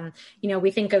that. We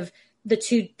think of the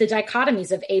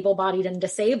dichotomies of able-bodied and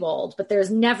disabled, but there's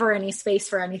never any space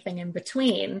for anything in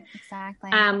between.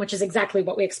 Exactly. Which is exactly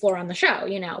what we explore on the show,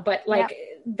 but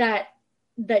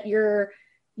that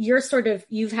you're sort of,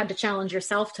 you've had to challenge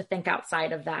yourself to think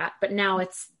outside of that, but now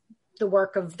it's the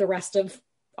work of the rest of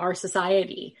our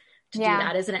society to do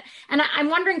that, isn't it? And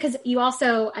I'm wondering, because you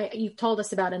also, you've told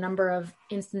us about a number of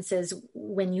instances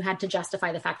when you had to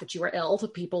justify the fact that you were ill to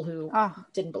people who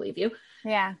didn't believe you.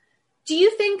 Yeah. Do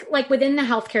you think, within the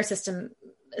healthcare system,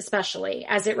 especially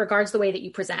as it regards the way that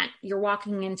you present, you're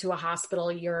walking into a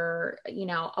hospital, you're,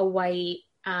 a white,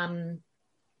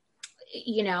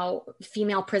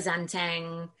 female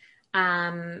presenting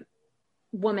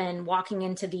woman walking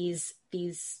into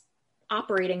these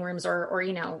operating rooms or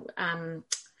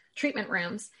treatment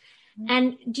rooms.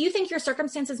 And do you think your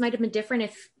circumstances might have been different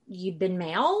if you'd been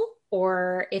male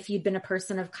or if you'd been a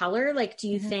person of color? Do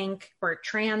you think, or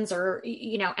trans, or,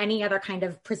 any other kind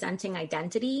of presenting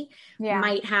identity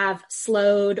might have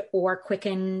slowed or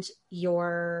quickened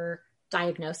your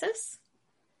diagnosis?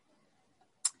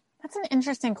 That's an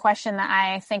interesting question that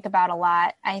I think about a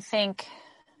lot. I think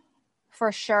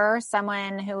for sure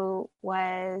someone who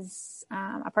was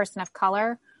a person of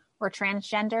color or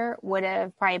transgender would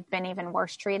have probably been even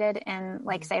worse treated in,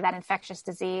 say, that infectious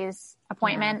disease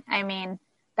appointment. Yeah. I mean,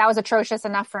 that was atrocious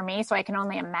enough for me. So I can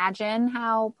only imagine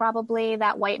how probably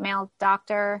that white male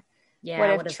doctor would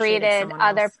have treated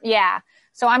other. Else. Yeah.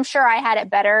 So I'm sure I had it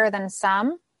better than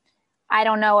some. I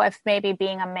don't know if maybe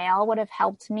being a male would have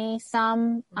helped me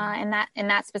some in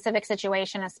that specific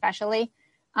situation, especially.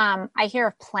 I hear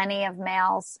of plenty of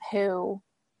males who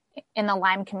in the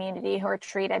Lyme community who are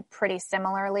treated pretty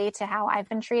similarly to how I've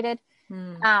been treated.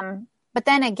 But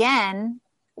then again,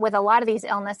 with a lot of these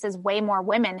illnesses, way more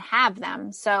women have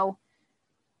them. So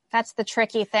that's the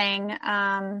tricky thing.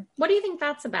 What do you think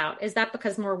that's about? Is that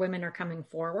because more women are coming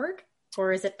forward?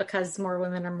 Or is it because more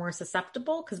women are more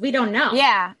susceptible? Because we don't know.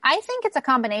 Yeah, I think it's a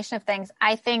combination of things.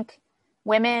 I think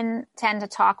women tend to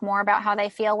talk more about how they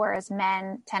feel, whereas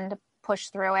men tend to push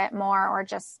through it more or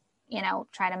just,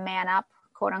 try to man up,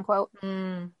 quote unquote.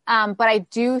 But I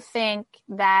do think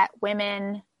that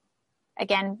women,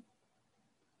 again,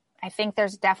 I think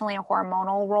there's definitely a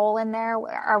hormonal role in there.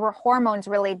 Our hormones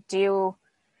really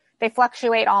they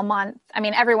fluctuate all month. I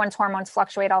mean, everyone's hormones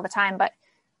fluctuate all the time, but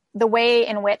the way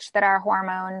in which that our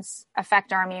hormones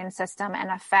affect our immune system and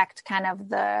affect kind of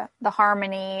the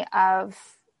harmony of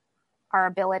our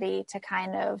ability to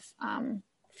kind of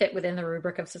fit within the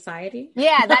rubric of society.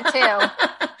 Yeah, that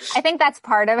too. I think that's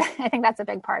part of it. I think that's a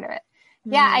big part of it.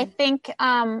 Yeah, I think,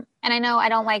 and I know I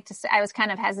don't like to say, I was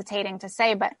kind of hesitating to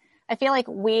say, but I feel like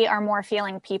we are more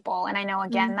feeling people. And I know,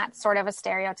 again, that's sort of a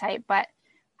stereotype, but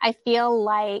I feel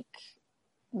like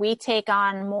we take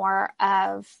on more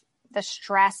of the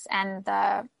stress and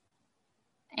the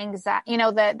anxiety,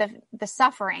 the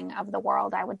suffering of the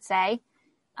world, I would say.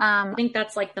 I think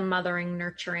that's like the mothering,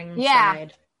 nurturing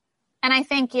side. And I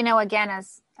think, again,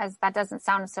 as that doesn't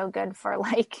sound so good for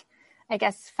like, I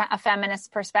guess a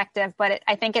feminist perspective, but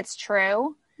I think it's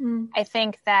true. I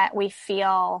think that we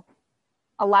feel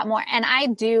a lot more. And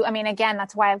again,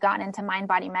 that's why I've gotten into mind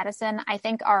body medicine. I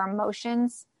think our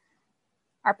emotions,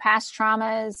 our past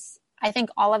traumas, I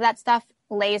think all of that stuff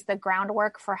lays the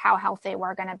groundwork for how healthy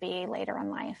we're going to be later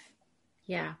in life.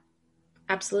 Yeah,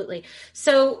 absolutely.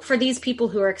 So for these people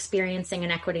who are experiencing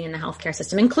inequity in the healthcare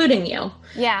system, including you,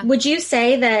 would you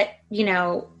say that,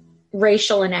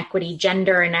 racial inequity,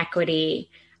 gender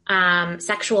inequity,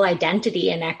 sexual identity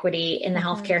inequity in the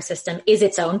healthcare system is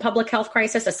its own public health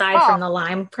crisis aside from the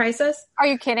Lyme crisis? Are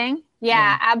you kidding?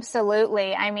 Yeah,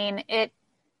 absolutely. I mean,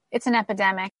 it's an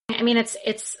epidemic. I mean,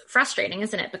 it's frustrating,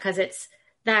 isn't it? Because it's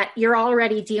that you're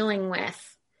already dealing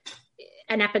with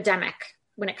an epidemic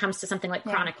when it comes to something like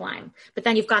chronic Lyme, but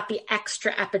then you've got the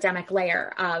extra epidemic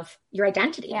layer of your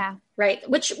identity, right?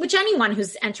 Which anyone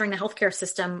who's entering the healthcare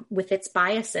system with its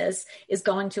biases is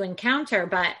going to encounter,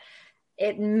 but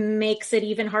it makes it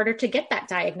even harder to get that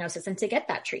diagnosis and to get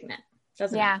that treatment,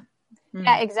 doesn't it?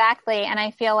 Yeah, exactly. And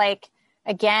I feel like,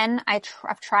 again, I've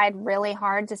tried really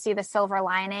hard to see the silver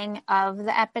lining of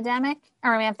the of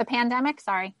the pandemic.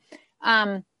 Sorry.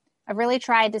 I've really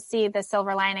tried to see the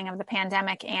silver lining of the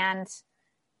pandemic, and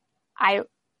I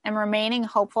am remaining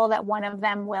hopeful that one of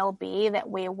them will be that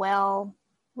we will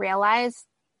realize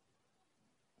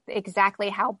exactly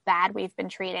how bad we've been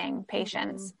treating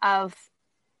patients of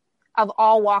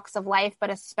all walks of life,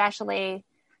 but especially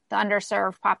the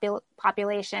underserved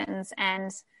populations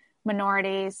and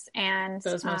minorities and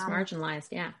those most marginalized.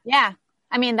 Yeah.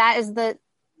 I mean, that is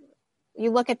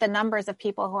you look at the numbers of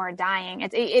people who are dying.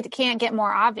 It can't get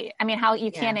more obvious. I mean, how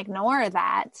you can't ignore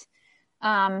that.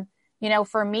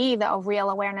 For me, the real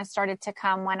awareness started to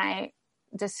come when I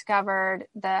discovered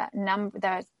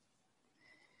the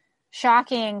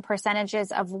shocking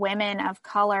percentages of women of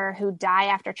color who die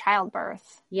after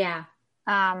childbirth. Yeah.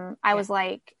 I was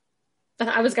like,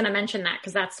 I was going to mention that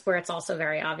because that's where it's also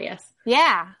very obvious.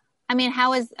 Yeah. I mean,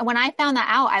 when I found that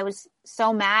out, I was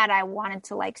so mad. I wanted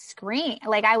to like scream.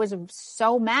 Like I was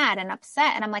so mad and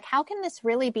upset. And I'm like, how can this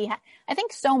really be? I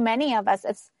think so many of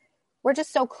us, we're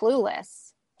just so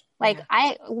clueless. Like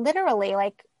I literally,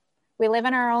 like we live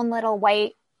in our own little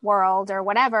white world or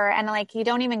whatever. And like, you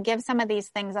don't even give some of these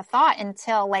things a thought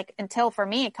until for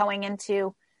me going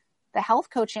into the health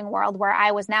coaching world, where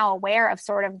I was now aware of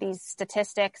sort of these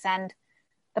statistics and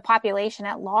the population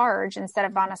at large instead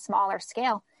of on a smaller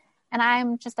scale. And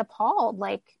I'm just appalled.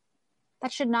 Like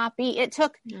that should not be. It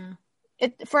took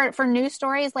for news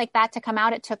stories like that to come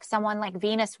out. It took someone like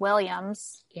Venus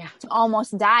Williams to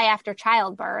almost die after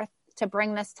childbirth to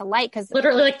bring this to light. Cause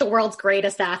literally like the world's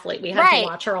greatest athlete. We had to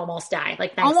watch her almost die.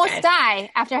 Like almost die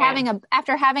after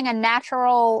having a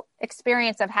natural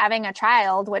experience of having a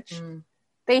child, which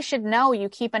they should know. You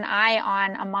keep an eye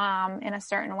on a mom in a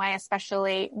certain way,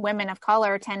 especially women of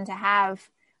color tend to have,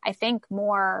 I think,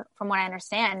 more, from what I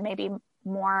understand, maybe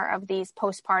more of these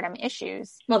postpartum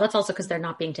issues. Well, that's also because they're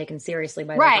not being taken seriously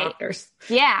by their doctors.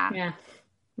 Yeah.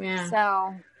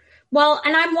 So, well,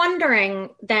 and I'm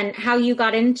wondering then how you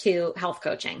got into health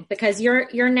coaching, because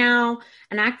you're now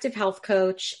an active health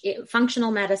coach,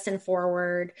 functional medicine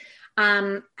forward.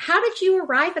 How did you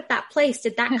arrive at that place?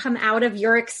 Did that come out of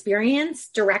your experience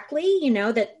directly?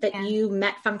 That you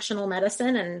met functional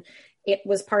medicine and it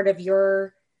was part of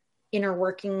your inner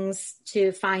workings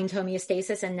to find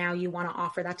homeostasis, and now you want to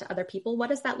offer that to other people? What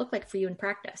does that look like for you in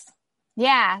practice?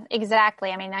 Yeah,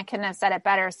 exactly. I mean, I couldn't have said it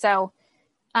better. So,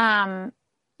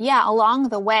 along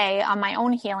the way on my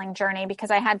own healing journey,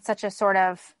 because I had such a sort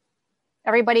of,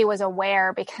 everybody was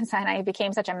aware because I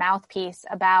became such a mouthpiece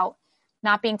about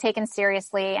not being taken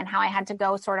seriously and how I had to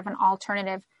go sort of an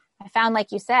alternative. I found,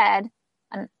 like you said,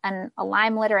 a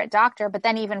Lyme literate doctor, but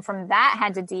then even from that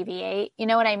had to deviate. You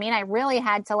know what I mean? I really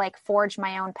had to like forge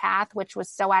my own path, which was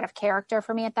so out of character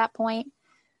for me at that point,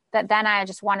 that then I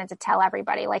just wanted to tell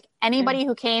everybody, like anybody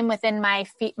who came within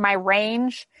my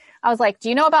range, I was like, do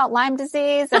you know about Lyme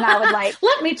disease? And I would like,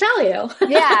 let me tell you.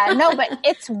 But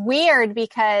it's weird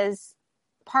because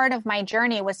part of my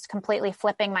journey was completely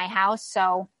flipping my house.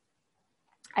 So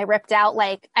I ripped out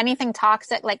like anything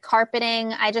toxic, like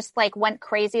carpeting. I just like went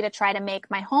crazy to try to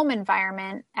make my home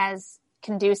environment as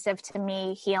conducive to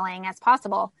me healing as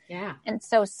possible. Yeah. And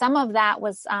so some of that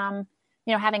was,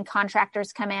 having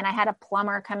contractors come in. I had a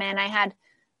plumber come in. I had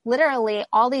literally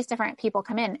all these different people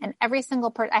come in, and every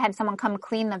single person, I had someone come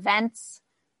clean the vents.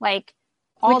 Like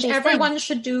all Which these everyone things.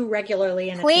 should do regularly.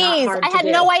 And Please. It's not hard I had to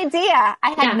do. no idea. I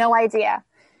had no idea.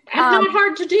 And not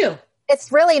hard to do.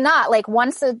 It's really not. Like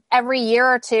once every year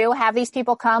or two, have these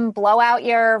people come blow out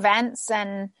your vents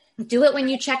and do it when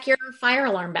you check your fire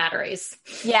alarm batteries.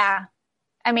 Yeah.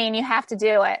 I mean, you have to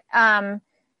do it. And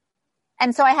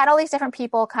so I had all these different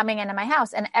people coming into my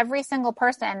house, and every single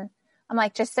person, I'm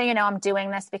like, just so you know, I'm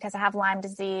doing this because I have Lyme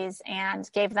disease, and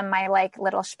gave them my like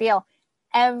little spiel.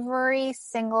 Every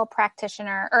single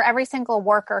practitioner or every single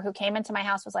worker who came into my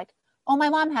house was like, oh, my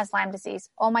mom has Lyme disease.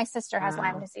 Oh, my sister has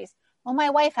Lyme disease. Oh,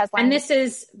 my wife has Lyme disease. And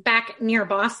this is back near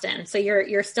Boston. So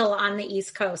you're still on the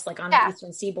East Coast, like on the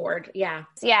Eastern Seaboard. Yeah.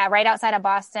 Yeah. Right outside of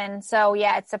Boston. So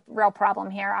yeah, it's a real problem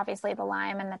here. Obviously the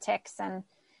Lyme and the ticks. And,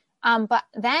 but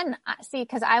then see,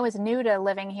 cause I was new to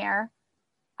living here,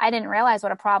 I didn't realize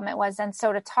what a problem it was. And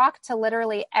so to talk to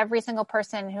literally every single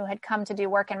person who had come to do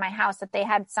work in my house, that they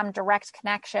had some direct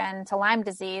connection to Lyme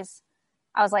disease,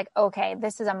 I was like, okay,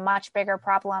 this is a much bigger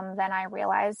problem than I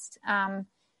realized.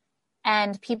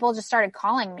 And people just started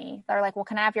calling me. They're like, well,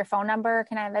 can I have your phone number?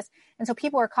 Can I have this? And so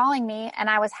people were calling me, and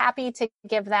I was happy to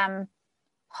give them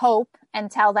hope and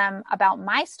tell them about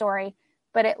my story.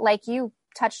 But it, like you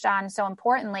touched on so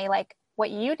importantly, like what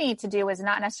you need to do is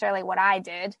not necessarily what I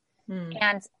did.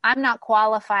 And I'm not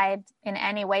qualified in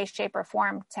any way, shape, or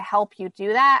form to help you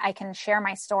do that. I can share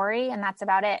my story, and that's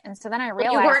about it. And so then I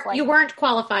realized you weren't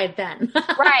qualified then.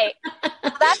 Right.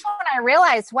 That's when I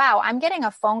realized, wow, I'm getting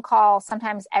a phone call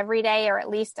sometimes every day, or at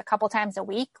least a couple times a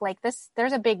week. Like this,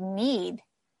 there's a big need.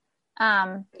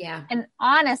 And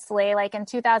honestly, like in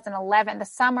 2011, the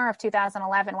summer of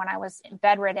 2011, when I was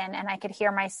bedridden and I could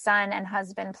hear my son and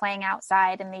husband playing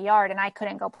outside in the yard and I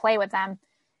couldn't go play with them,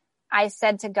 I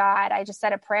said to God, I just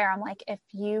said a prayer. I'm like, if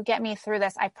you get me through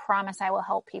this, I promise I will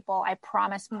help people. I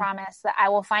promise that I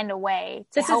will find a way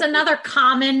to This is another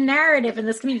common narrative in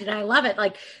this community. And I love it.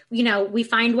 Like, you know, we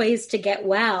find ways to get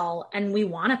well and we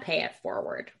want to pay it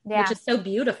forward, which is so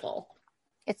beautiful.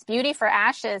 It's beauty for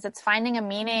ashes. It's finding a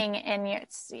meaning in your,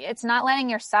 it's not letting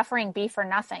your suffering be for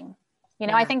nothing. You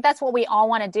know, I think that's what we all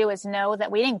want to do, is know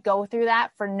that we didn't go through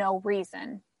that for no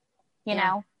reason, you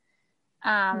know?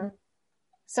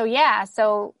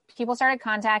 So people started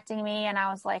contacting me, and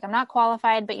I was like, I'm not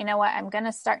qualified, but you know what? I'm going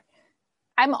to start.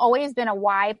 I've always been a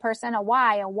why person, a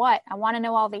why, a what. I want to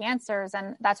know all the answers.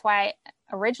 And that's why I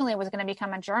originally was going to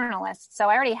become a journalist. So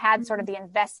I already had sort of the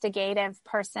investigative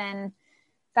person.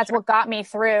 That's what got me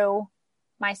through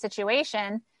my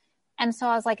situation. And so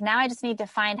I was like, now I just need to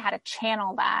find how to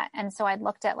channel that. And so I'd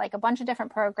looked at like a bunch of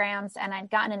different programs, and I'd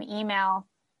gotten an email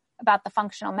about the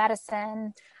functional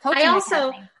medicine.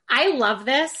 I love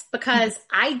this because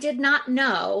I did not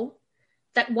know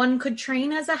that one could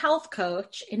train as a health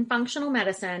coach in functional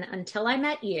medicine until I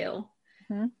met you.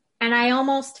 And I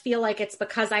almost feel like it's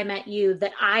because I met you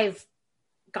that I've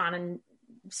gone and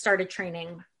started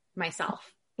training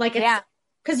myself. Like it's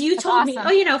because you told me,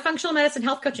 oh, you know, functional medicine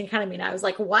health coaching academy. And I was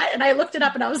like, what? And I looked it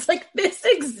up and I was like, this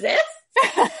exists?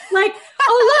 Like,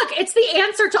 oh, look, it's the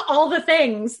answer to all the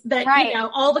things that, you know,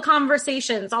 all the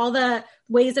conversations, all the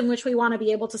ways in which we want to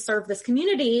be able to serve this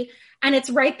community. And it's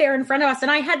right there in front of us.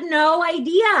 And I had no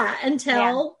idea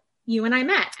until you and I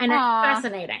met. And it's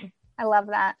fascinating. I love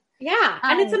that. Yeah.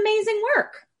 And it's amazing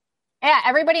work. Yeah.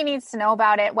 Everybody needs to know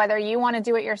about it, whether you want to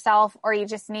do it yourself or you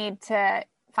just need to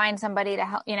find somebody to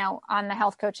help, you know, on the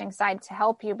health coaching side to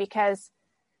help you, because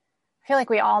I feel like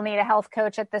we all need a health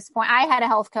coach at this point. I had a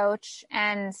health coach,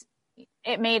 and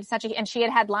it made and she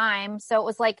had Lyme. So it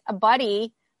was like a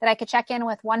buddy that I could check in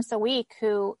with once a week,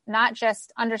 who not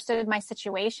just understood my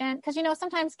situation. Cause you know,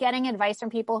 sometimes getting advice from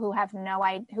people who have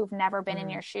who've never been in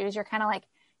your shoes, you're kind of like,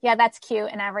 yeah, that's cute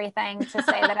and everything to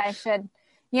say that I should,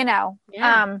 you know,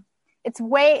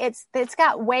 it's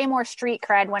got way more street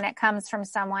cred when it comes from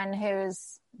someone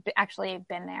who's actually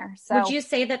been there. So would you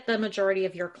say that the majority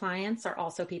of your clients are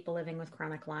also people living with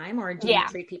chronic Lyme, or do you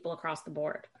treat people across the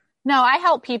board? No, I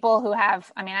help people who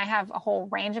have, I have a whole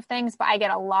range of things, but I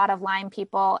get a lot of Lyme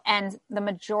people, and the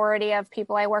majority of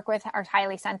people I work with are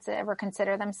highly sensitive or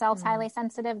consider themselves highly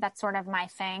sensitive. That's sort of my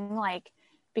thing. Like,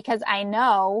 because I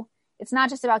know it's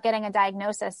not just about getting a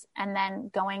diagnosis and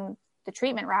then going the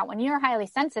treatment route. When you're highly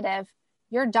sensitive,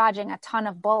 you're dodging a ton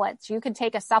of bullets. You could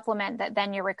take a supplement that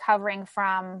then you're recovering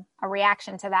from a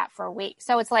reaction to that for a week.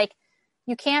 So it's like,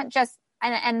 you can't just,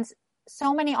 and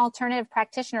so many alternative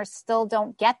practitioners still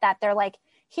don't get that. They're like,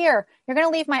 here, you're going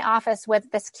to leave my office with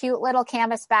this cute little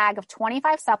canvas bag of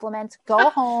 25 supplements. Go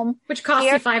home. Which costs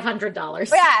you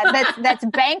 $500. Yeah, that's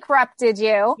bankrupted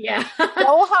you. Yeah.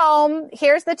 Go home.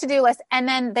 Here's the to-do list. And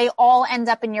then they all end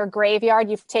up in your graveyard.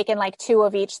 You've taken like 2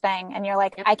 of each thing. And you're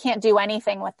like, I can't do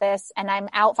anything with this. And I'm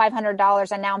out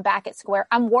 $500. And now I'm back at square.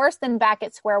 I'm worse than back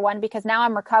at square one because now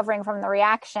I'm recovering from the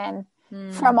reaction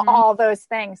from all those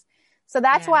things. So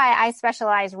that's why I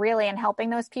specialize really in helping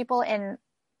those people in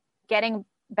getting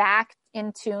back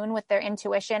in tune with their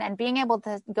intuition and being able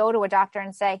to go to a doctor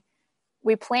and say,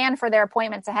 we plan for their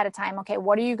appointments ahead of time. Okay,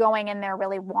 what are you going in there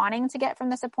really wanting to get from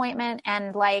this appointment?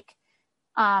 And like,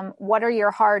 what are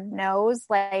your hard no's?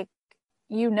 Like,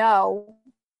 because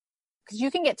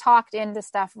you can get talked into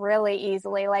stuff really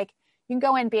easily. Like, you can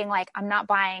go in being like, I'm not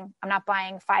buying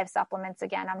 5 supplements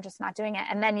again. I'm just not doing it.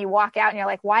 And then you walk out and you're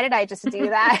like, why did I just do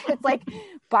that? It's like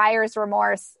buyer's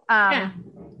remorse,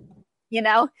 you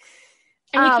know?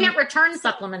 And you can't return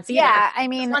supplements either. Yeah. I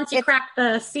mean, once you crack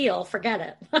the seal, forget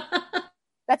it.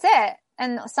 That's it.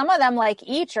 And some of them like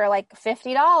each are like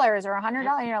 $50 or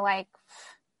 $100. And you're like,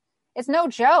 it's no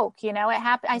joke, you know, it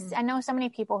happened. I know so many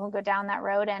people who go down that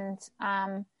road. And,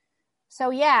 so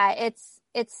yeah,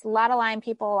 it's a lot of Lyme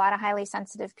people, a lot of highly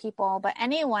sensitive people, but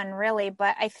anyone really.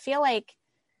 But I feel like,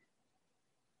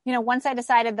 you know, once I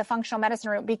decided the functional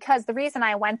medicine route, because the reason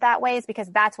I went that way is because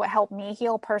that's what helped me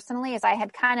heal personally, is I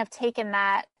had kind of taken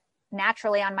that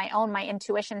naturally on my own. My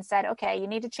intuition said, okay, you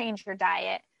need to change your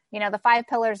diet. You know, the 5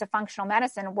 pillars of functional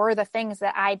medicine were the things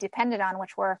that I depended on,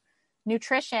 which were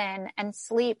nutrition and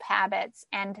sleep habits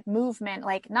and movement,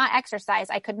 like not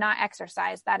exercise. I could not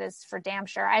exercise. That is for damn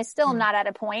sure. I still am not at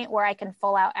a point where I can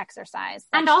full out exercise.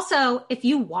 And also, if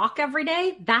you walk every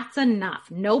day, that's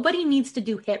enough. Nobody needs to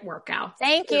do HIIT workouts.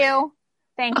 Thank you.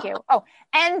 Oh,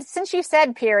 and since you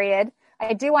said period,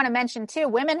 I do want to mention too,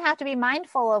 women have to be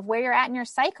mindful of where you're at in your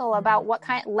cycle about what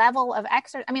kind of level of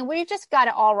exercise. I mean, we've just got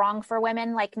it all wrong for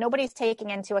women. Like nobody's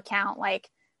taking into account like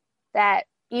that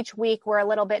each week we're a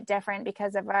little bit different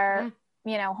because of our,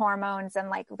 you know, hormones, and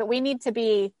like that we need to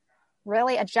be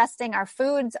really adjusting our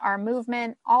foods, our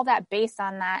movement, all that based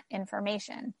on that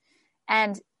information.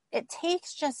 And it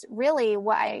takes just really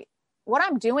what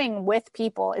I'm doing with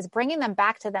people is bringing them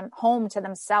back to them home to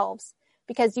themselves,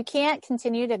 because you can't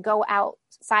continue to go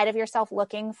outside of yourself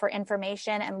looking for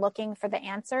information and looking for the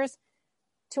answers.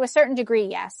 To a certain degree,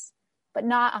 yes, but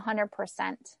not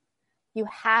 100%. You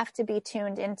have to be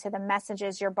tuned into the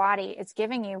messages your body is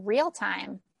giving you real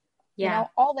time, you know,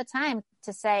 all the time,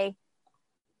 to say,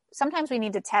 sometimes we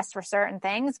need to test for certain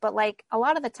things, but like a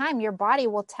lot of the time your body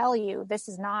will tell you this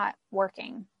is not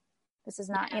working. This is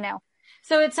not, you know.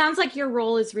 So it sounds like your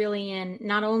role is really in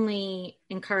not only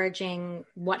encouraging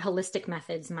what holistic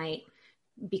methods might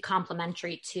be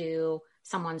complementary to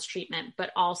someone's treatment,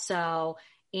 but also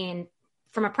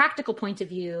from a practical point of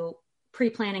view,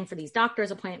 pre-planning for these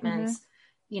doctor's appointments,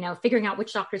 you know, figuring out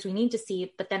which doctors we need to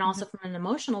see, but then also from an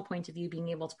emotional point of view, being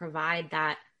able to provide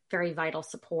that very vital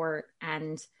support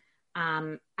and,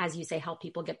 as you say, help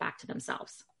people get back to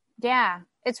themselves. Yeah,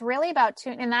 it's really about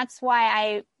tuning. And that's why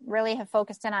I really have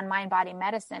focused in on mind-body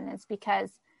medicine, is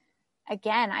because,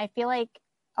 again, I feel like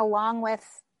along with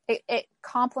it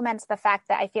complements the fact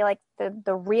that I feel like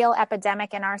the real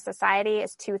epidemic in our society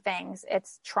is 2 things.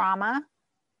 It's trauma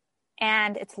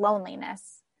and it's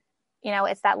loneliness. You know,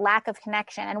 it's that lack of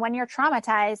connection. And when you're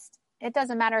traumatized, it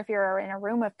doesn't matter if you're in a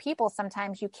room of people,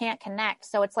 sometimes you can't connect.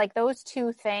 So it's like those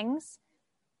 2 things,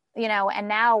 you know, and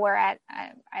now we're at,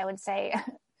 I would say,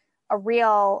 a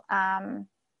real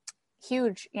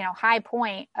huge, you know, high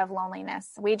point of loneliness.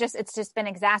 It's just been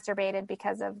exacerbated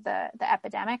because of the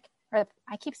epidemic. Or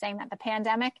I keep saying that, the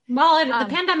pandemic. Well,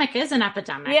 the pandemic is an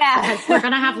epidemic. Yeah. Because we're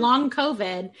going to have long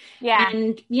COVID. Yeah.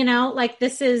 And, you know, like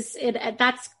this is,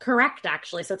 that's correct,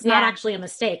 actually. So it's not actually a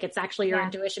mistake. It's actually your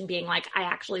intuition being like, I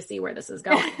actually see where this is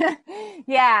going.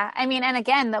 Yeah. I mean, and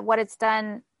again, what it's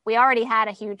done, we already had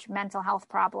a huge mental health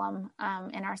problem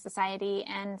in our society.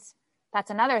 And that's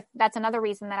another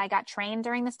reason that I got trained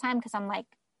during this time, because I'm like,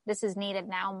 this is needed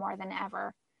now more than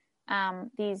ever.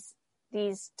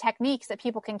 These techniques that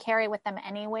people can carry with them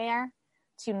anywhere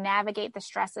to navigate the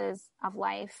stresses of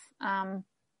life,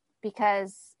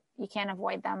 because you can't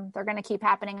avoid them. They're going to keep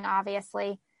happening,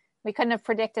 obviously. We couldn't have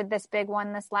predicted this big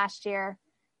one this last year.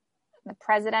 The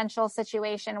presidential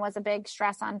situation was a big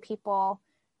stress on people.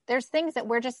 There's things that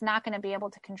we're just not going to be able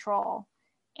to control.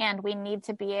 And we need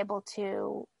to be able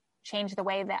to change the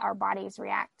way that our bodies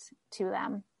react to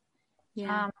them.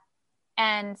 Yeah.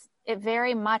 And it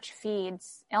very much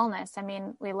feeds illness. I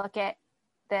mean, we look at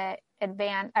the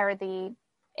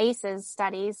ACEs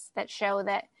studies that show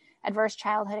that adverse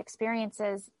childhood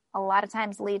experiences a lot of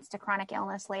times leads to chronic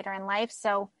illness later in life.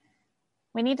 So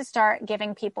we need to start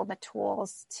giving people the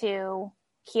tools to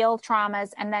heal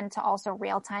traumas and then to also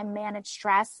real-time manage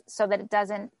stress so that it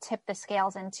doesn't tip the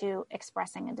scales into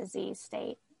expressing a disease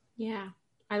state. Yeah.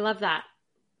 I love that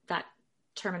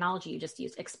terminology you just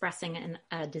used, expressing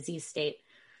a disease state,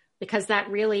 because that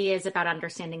really is about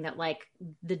understanding that like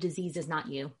the disease is not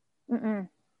you. Mm-mm.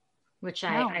 Which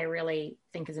I really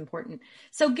think is important.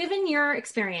 So given your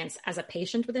experience as a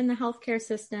patient within the healthcare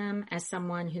system, as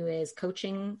someone who is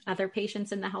coaching other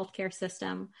patients in the healthcare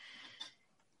system,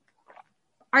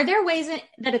 are there ways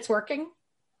that it's working?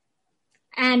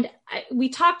 And we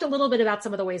talked a little bit about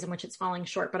some of the ways in which it's falling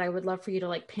short, but I would love for you to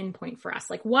like pinpoint for us,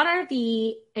 like what are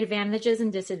the advantages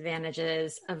and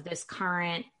disadvantages of this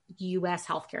current U.S.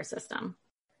 healthcare system?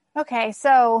 Okay,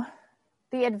 so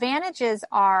the advantages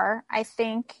are, I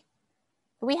think,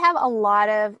 we have a lot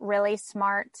of really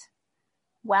smart,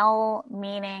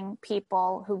 well-meaning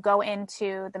people who go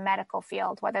into the medical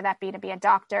field, whether that be to be a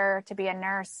doctor, to be a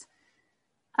nurse.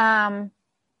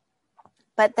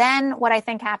 But then what I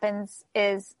think happens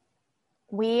is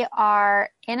we are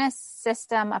in a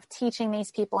system of teaching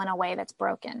these people in a way that's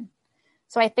broken.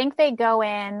 So I think they go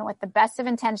in with the best of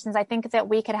intentions. I think that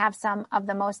we could have some of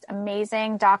the most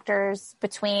amazing doctors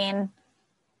between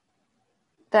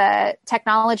the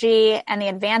technology and the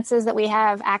advances that we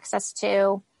have access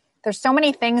to. There's so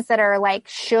many things that are like,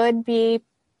 should be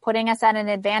putting us at an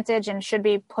advantage and should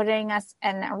be putting us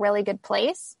in a really good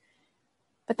place.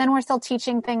 But then we're still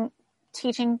teaching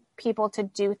people to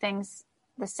do things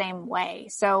the same way.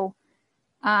 So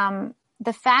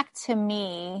the fact to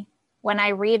me, when I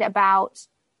read about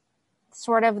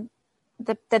sort of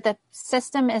that the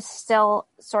system is still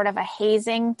sort of a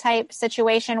hazing type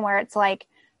situation where it's like,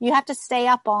 you have to stay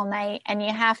up all night and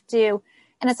you have to,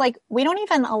 and it's like, we don't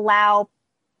even allow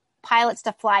pilots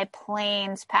to fly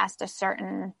planes past a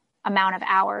certain amount of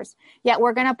hours. Yet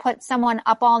we're going to put someone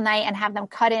up all night and have them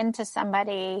cut into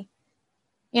somebody.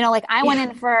 You know, like I went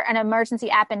in for an emergency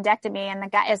appendectomy and the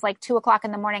guy is like 2:00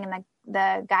 in the morning and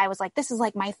the guy was like, this is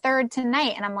like my third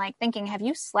tonight. And I'm like thinking, have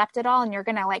you slept at all? And you're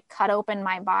going to like cut open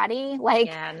my body? Like,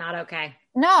 yeah, not okay.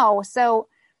 No. So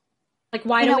like,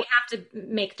 why do we have to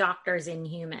make doctors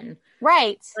inhuman?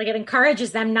 Right. Like it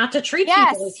encourages them not to treat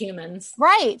people as humans.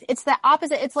 Right. It's the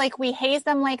opposite. It's like we haze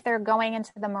them like they're going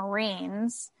into the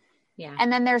Marines. Yeah.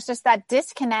 And then there's just that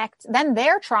disconnect. Then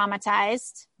they're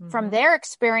traumatized from their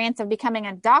experience of becoming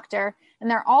a doctor.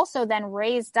 And they're also then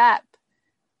raised up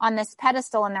on this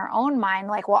pedestal in their own mind.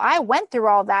 Like, well, I went through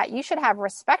all that. You should have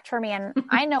respect for me. And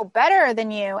I know better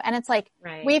than you. And it's like,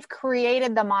 we've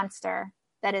created the monster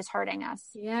that is hurting us.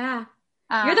 Yeah.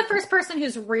 You're the first person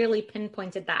who's really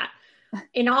pinpointed that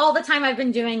in all the time I've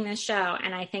been doing this show.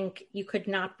 And I think you could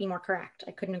not be more correct.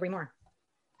 I couldn't agree more.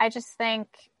 I just think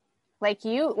like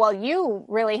you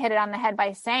really hit it on the head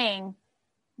by saying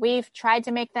we've tried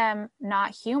to make them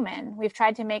not human. We've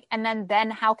tried to make, and then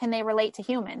how can they relate to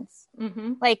humans?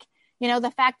 Mm-hmm. Like, you know,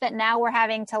 the fact that now we're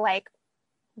having to like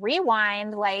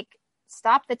rewind, like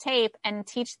stop the tape and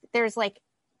teach, there's like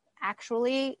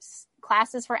actually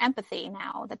classes for empathy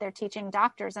now that they're teaching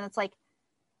doctors. And it's like,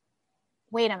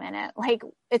 wait a minute, like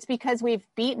it's because we've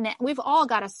beaten it. We've all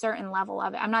got a certain level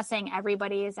of it. I'm not saying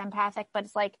everybody is empathic, but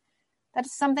it's like,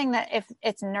 that's something that if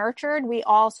it's nurtured, we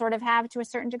all sort of have to a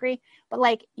certain degree, but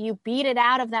like you beat it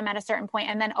out of them at a certain point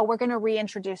and then, we're going to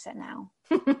reintroduce it now.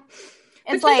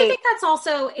 It's like, I think that's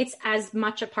also, it's as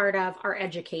much a part of our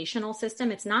educational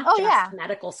system. It's not just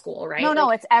medical school, right? No,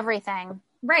 it's everything.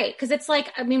 Right. Because it's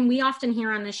like, I mean, we often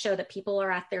hear on this show that people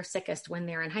are at their sickest when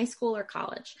they're in high school or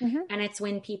college. Mm-hmm. And it's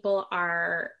when people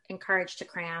are encouraged to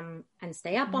cram and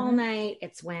stay up all night.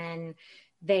 It's when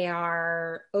they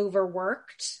are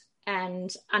overworked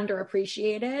and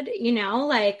underappreciated, you know,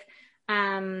 like,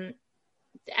 and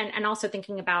also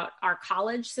thinking about our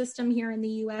college system here in the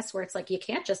US where it's like, you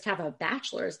can't just have a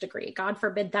bachelor's degree. God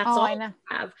forbid that's all you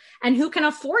have. And who can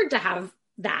afford to have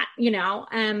that, you know?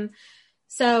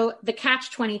 So the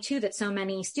catch-22 that so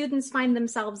many students find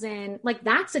themselves in, like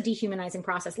that's a dehumanizing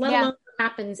process, let alone what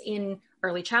happens in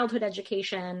early childhood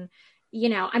education. You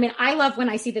know, I mean, I love when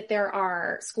I see that there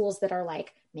are schools that are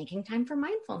like making time for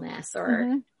mindfulness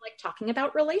or like talking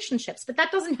about relationships, but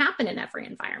that doesn't happen in every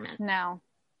environment. No.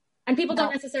 And people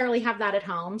don't necessarily have that at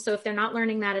home. So if they're not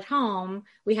learning that at home,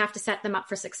 we have to set them up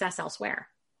for success elsewhere.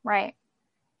 Right.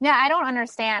 Yeah. I don't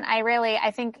understand.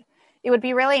 I think it would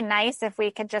be really nice if we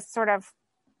could just sort of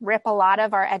rip a lot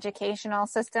of our educational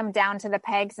system down to the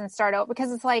pegs and start out,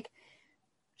 because it's like,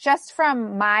 just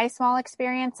from my small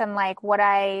experience and like what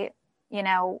I,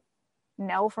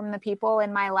 know from the people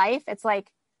in my life, it's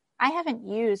like, I haven't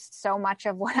used so much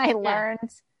of what I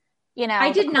learned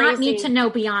I did not need to know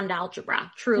beyond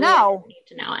algebra. Truly, no. I didn't need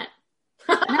to know it.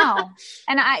 No.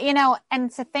 And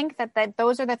and to think that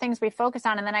those are the things we focus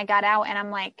on. And then I got out and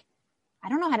I'm like, I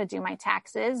don't know how to do my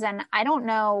taxes. And I don't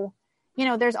know,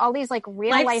 there's all these like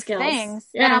real life things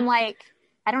that I'm like,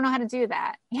 I don't know how to do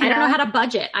that. I don't know how to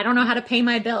budget. I don't know how to pay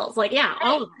my bills. Like, yeah,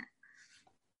 all of it.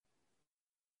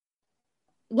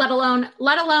 Let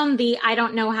alone the, I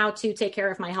don't know how to take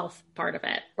care of my health part of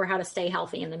it or how to stay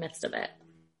healthy in the midst of it.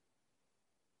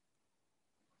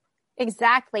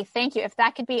 Exactly. Thank you. If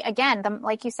that could be, again,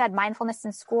 like you said, mindfulness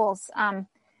in schools. But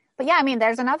yeah, I mean,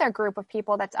 there's another group of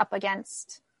people that's up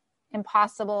against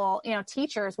impossible,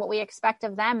 teachers, what we expect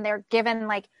of them. They're given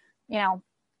like,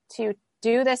 to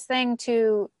do this thing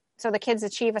so the kids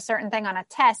achieve a certain thing on a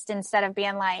test instead of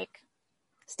being like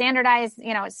standardize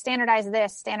this,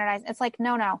 standardize. It's like,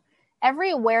 no.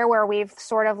 Everywhere where we've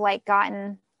sort of like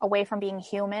gotten away from being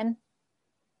human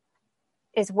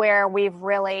is where we've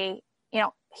really,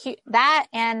 that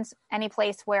and any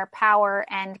place where power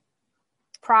and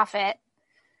profit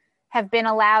have been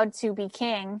allowed to be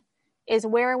king is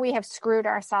where we have screwed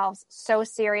ourselves so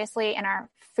seriously in our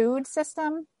food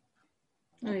system.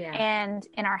 Oh, yeah. And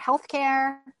in our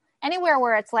healthcare, anywhere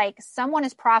where it's like someone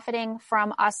is profiting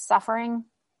from us suffering,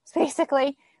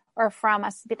 basically, or from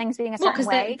us things being a certain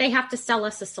way. Because they have to sell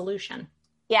us a solution.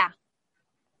 Yeah.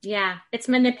 Yeah. It's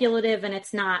manipulative and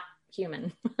it's not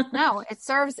human. No, it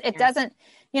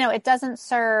doesn't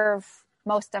serve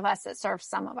most of us. It serves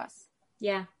some of us.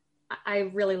 Yeah. I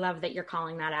really love that you're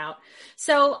calling that out.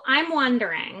 So I'm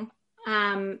wondering,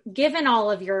 given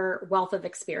all of your wealth of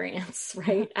experience,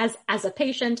 right, as a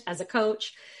patient, as a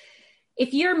coach,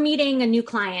 if you're meeting a new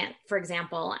client, for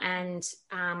example, and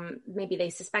maybe they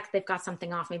suspect they've got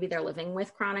something off, maybe they're living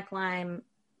with chronic Lyme,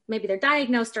 maybe they're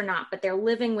diagnosed or not, but they're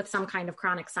living with some kind of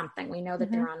chronic something. We know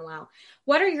that they're unwell.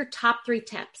 What are your top 3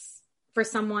 tips for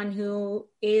someone who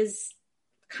is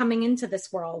coming into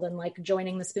this world and like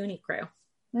joining the Spoonie crew?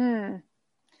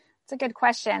 It's a good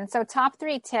question. So top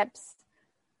 3 tips.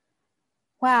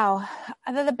 Wow.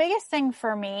 The biggest thing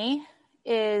for me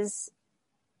is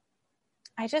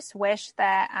I just wish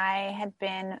that I had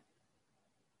been,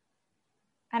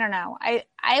 I don't know.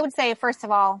 I would say, first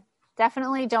of all,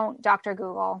 definitely don't Dr.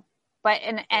 Google,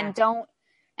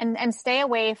 and stay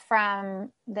away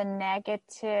from the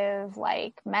negative,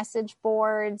 like message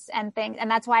boards and things. And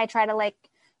that's why I try to like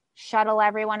shuttle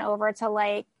everyone over to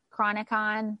like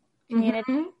Chronicon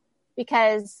community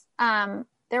because,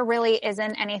 there really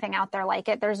isn't anything out there like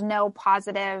it. There's no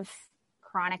positive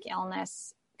chronic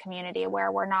illness community where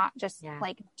we're not just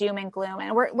like doom and gloom.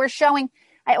 And we're showing,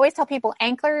 I always tell people,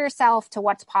 anchor yourself to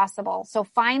what's possible. So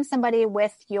find somebody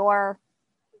with your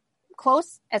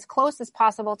as close as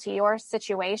possible to your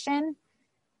situation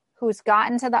who's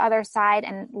gotten to the other side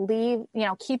and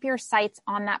keep your sights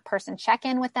on that person. Check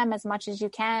in with them as much as you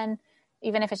can,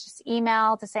 even if it's just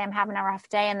email to say, I'm having a rough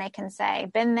day. And they can say,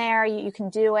 been there, you can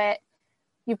do it.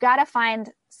 You've got to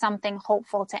find something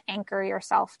hopeful to anchor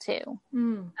yourself to.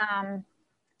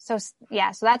 So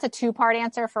that's a 2-part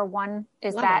answer. For one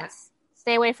is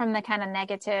stay away from the kind of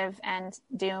negative and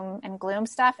doom and gloom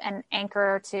stuff and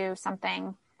anchor to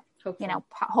something,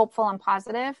 hopeful and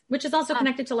positive. Which is also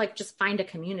connected to like, just find a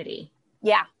community.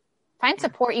 Yeah. Find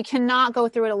support. You cannot go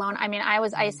through it alone. I mean, I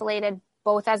was isolated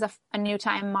both as a new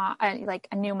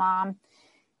mom,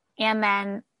 and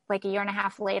then like a year and a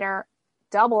half later,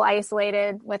 double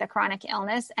isolated with a chronic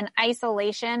illness. And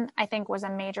isolation, I think, was a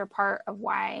major part of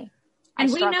why I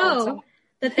struggled. And we know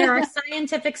that there are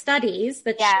scientific studies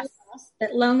that show us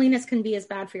that loneliness can be as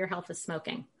bad for your health as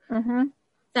smoking.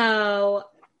 So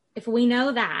if we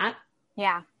know that,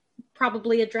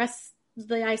 probably address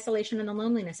the isolation and the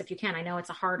loneliness if you can. I know it's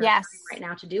a harder time right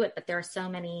now to do it, but there are so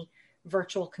many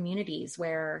virtual communities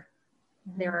where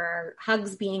there are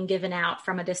hugs being given out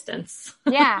from a distance.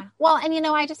 Yeah. Well, and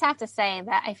I just have to say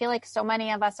that I feel like so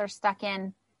many of us are stuck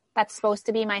in that's supposed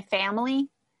to be my family.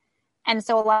 And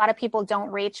so a lot of people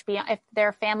don't reach beyond, if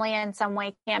their family in some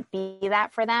way can't be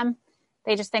that for them,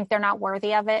 they just think they're not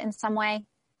worthy of it in some way.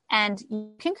 And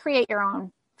you can create your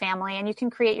own family and you can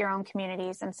create your own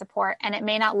communities and support. And it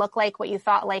may not look like what you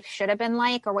thought life should have been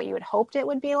like or what you had hoped it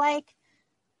would be like,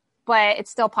 but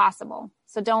it's still possible.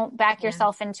 So don't back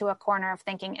yourself into a corner of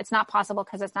thinking it's not possible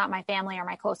because it's not my family or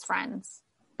my close friends.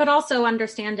 But also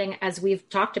understanding, as we've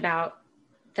talked about,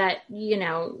 that,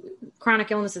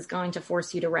 chronic illness is going to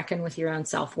force you to reckon with your own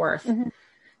self-worth.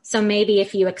 So maybe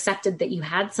if you accepted that you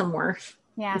had some worth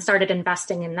and started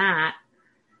investing in that,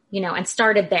 and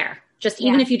started there, just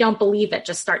even if you don't believe it,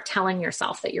 just start telling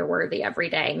yourself that you're worthy every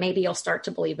day. Maybe you'll start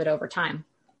to believe it over time.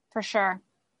 For sure.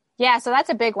 Yeah. So that's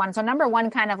a big one. So number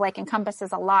one kind of like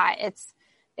encompasses a lot. It's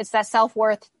that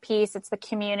self-worth piece. It's the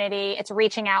community. It's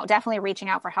reaching out, definitely reaching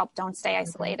out for help. Don't stay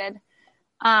isolated.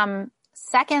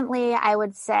 Secondly, I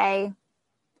would say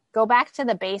go back to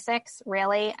the basics,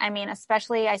 really. I mean,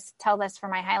 especially I tell this for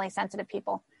my highly sensitive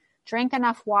people, drink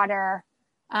enough water,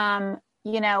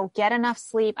 get enough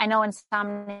sleep. I know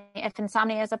if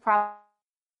insomnia is a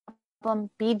problem,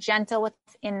 be gentle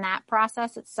within that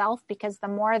process itself, because the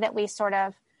more that we sort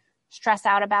of stress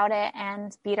out about it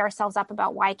and beat ourselves up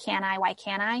about why can't I,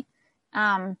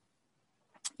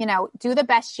 do the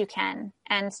best you can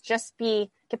and just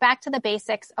get back to the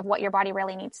basics of what your body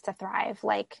really needs to thrive.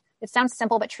 Like, it sounds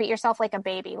simple, but treat yourself like a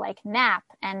baby, like nap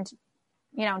and,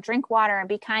 drink water and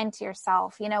be kind to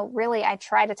yourself. Really, I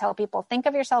try to tell people, think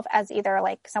of yourself as either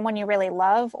like someone you really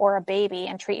love or a baby,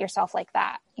 and treat yourself like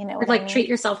that. Or like treat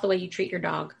yourself the way you treat your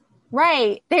dog.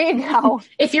 Right. There you go.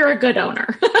 If you're a good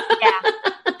owner. Yeah.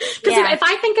 Because if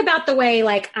I think about the way,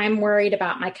 like, I'm worried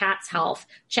about my cat's health,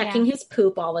 checking his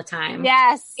poop all the time.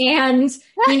 Yes. And,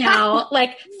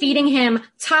 like feeding him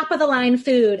top of the line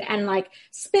food and like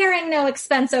sparing no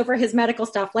expense over his medical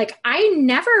stuff. Like, I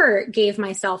never gave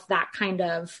myself that kind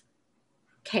of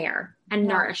care and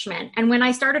nourishment. And when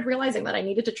I started realizing that I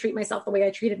needed to treat myself the way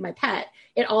I treated my pet,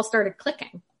 it all started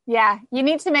clicking. Yeah. You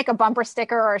need to make a bumper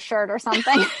sticker or a shirt or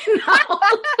something.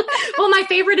 Well,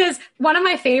 one of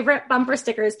my favorite bumper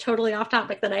stickers, totally off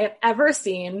topic, that I have ever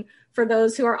seen, for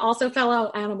those who are also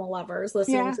fellow animal lovers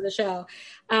listening to the show.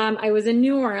 I was in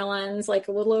New Orleans like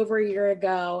a little over a year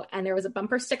ago, and there was a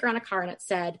bumper sticker on a car, and it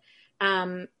said,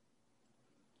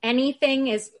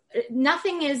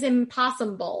 nothing is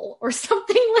impossible, or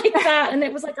something like that. And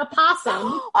it was like a possum.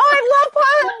 Oh, I love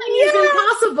possum. Nothing is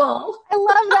impossible. I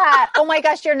love that. Oh my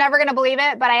gosh, you're never going to believe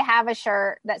it, but I have a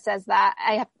shirt that says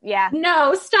that.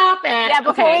 No, stop it. Yeah,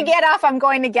 before we get off, I'm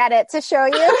going to get it to show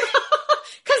you.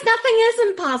 Because nothing is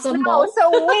impossible. No,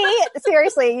 so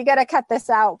seriously, you got to cut this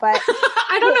out, but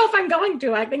I don't know if I'm going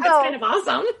to. I think it's kind of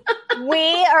awesome.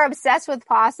 We are obsessed with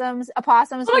possums. Oh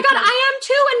my God, I am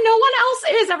too, and no one else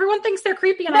is. Everyone thinks they're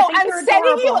creepy, and I think they're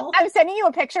adorable. I'm sending you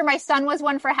a picture. My son was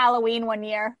one for Halloween one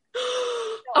year.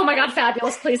 Oh my God,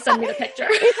 fabulous. Please send me the picture.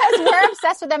 Because we're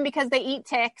obsessed with them because they eat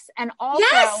ticks, and also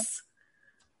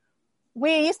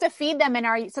we used to feed them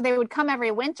so they would come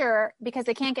every winter because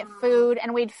they can't get food,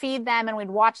 and we'd feed them and we'd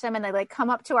watch them, and they'd like come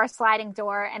up to our sliding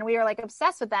door, and we were like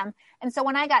obsessed with them. And so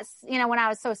when I got, when I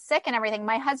was so sick and everything,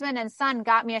 my husband and son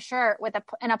got me a shirt with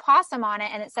an opossum on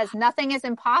it, and it says, "Nothing is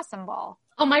impossible."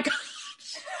 Oh my God.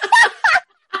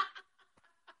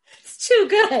 It's too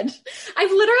good.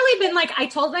 I've literally been like, I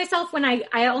told myself when I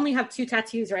only have 2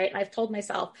 tattoos, right? I've told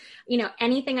myself,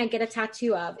 anything I get a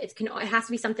tattoo of, it has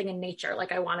to be something in nature.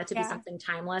 Like, I want it to be something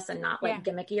timeless and not like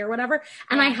gimmicky or whatever.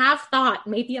 And I have thought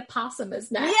maybe a possum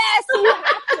is next. Yes,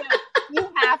 you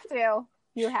have to.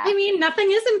 You have I mean,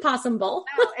 nothing is impossible.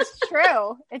 No, it's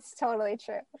true. It's totally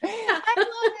true. I love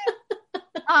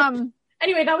it.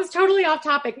 Anyway, that was totally off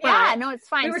topic. Yeah, no, it's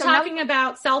fine. We were talking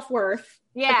about self-worth.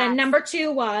 Yeah. But then number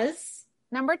two was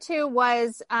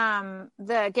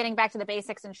the getting back to the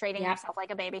basics and treating yourself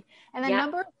like a baby. And then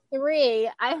number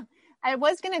 3, I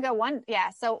was going to go one. Yeah.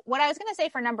 So what I was going to say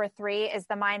for number 3 is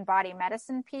the mind body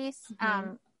medicine piece.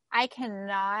 Mm-hmm. I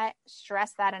cannot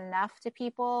stress that enough to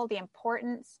people, the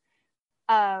importance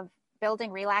of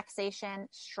building relaxation,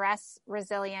 stress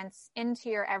resilience into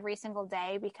your every single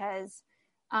day, because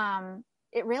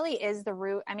it really is the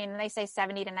root. I mean, they say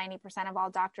 70 to 90% of all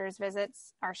doctors'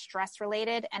 visits are stress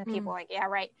related, and people are like, yeah,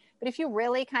 right. But if you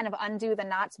really kind of undo the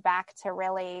knots back to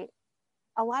really,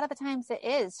 a lot of the times it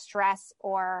is stress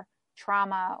or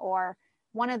trauma or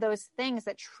one of those things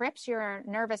that trips your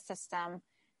nervous system.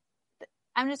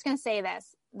 I'm just going to say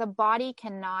this, the body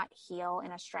cannot heal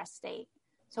in a stress state.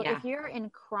 So if you're in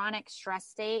chronic stress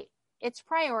state, it's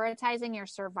prioritizing your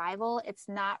survival. It's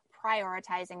not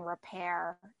prioritizing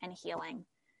repair and healing.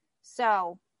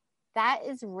 So that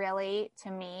is really,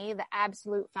 to me, the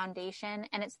absolute foundation.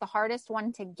 And it's the hardest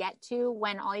one to get to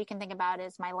when all you can think about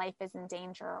is my life is in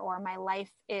danger or my life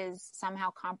is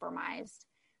somehow compromised.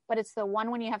 But it's the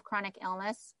one when you have chronic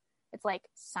illness, it's like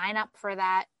sign up for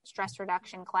that stress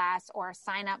reduction class or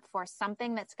sign up for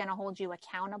something that's going to hold you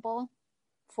accountable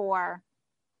for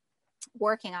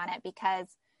working on it. Because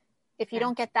if you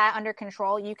don't get that under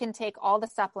control, you can take all the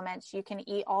supplements, you can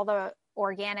eat all the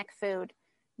organic food,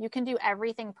 you can do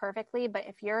everything perfectly. But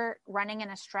if you're running in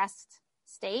a stressed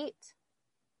state,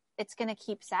 it's going to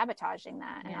keep sabotaging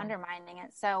that and undermining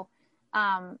it. So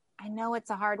I know it's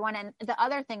a hard one. And the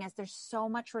other thing is there's so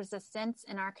much resistance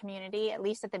in our community, at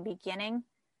least at the beginning,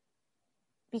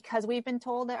 because we've been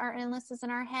told that our illness is in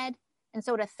our head. And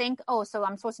so to think, oh, so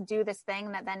I'm supposed to do this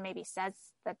thing that then maybe says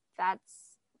that that's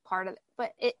part of it,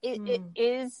 but it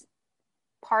is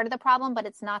part of the problem, but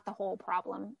it's not the whole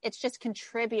problem. It's just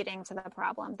contributing to the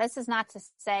problem. This is not to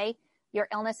say your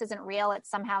illness isn't real. It's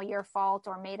somehow your fault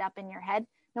or made up in your head.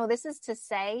 No, this is to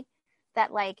say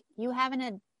that like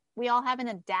we all have an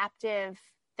adaptive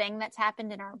thing that's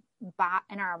happened in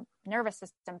our nervous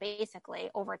system basically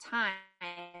over time.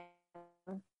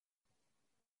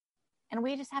 And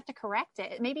we just have to correct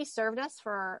it. It maybe served us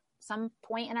for some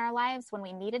point in our lives when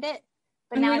we needed it.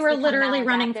 But and now we were literally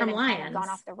running from lions. Kind of gone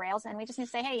off the rails. And we just need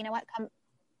to say, hey, you know what? Come.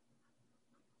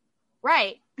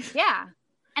 Right. Yeah.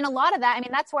 And a lot of that, I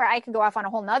mean, that's where I could go off on a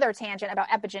whole nother tangent about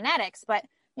epigenetics, but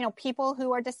you know, people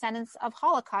who are descendants of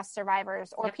Holocaust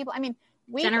survivors or people, I mean,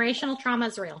 generational trauma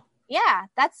is real. Yeah.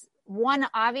 That's one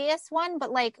obvious one,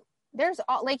 but like, there's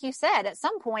all, like you said, at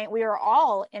some point we were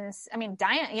all in, I mean,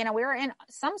 we were in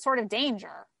some sort of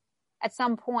danger at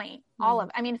some point,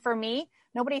 I mean, for me,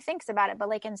 nobody thinks about it, but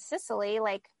like in Sicily,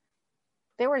 like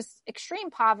there was extreme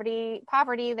poverty,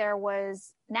 there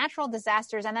was natural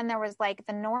disasters. And then there was like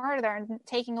the northern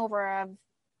taking over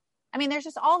there's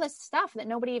just all this stuff that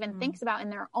nobody even thinks about in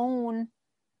their own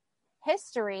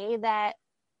history that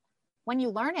when you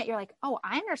learn it, you're like, oh,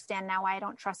 I understand now why I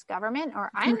don't trust government, or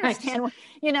I understand,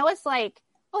 it's like,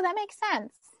 oh, that makes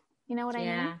sense. You know what I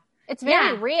mean? It's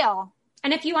very real.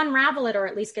 And if you unravel it or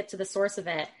at least get to the source of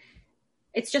it,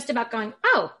 it's just about going,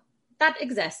 oh, that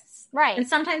exists. Right. And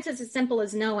sometimes it's as simple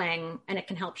as knowing, and it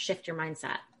can help shift your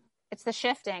mindset. It's the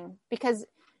shifting because,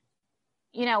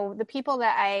 the people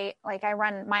that I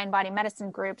run mind body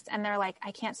medicine groups and they're like,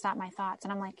 I can't stop my thoughts.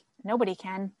 And I'm like, nobody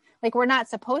can. Like, we're not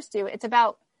supposed to. It's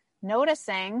about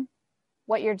noticing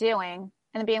what you're doing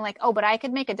and being like, oh, but I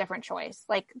could make a different choice.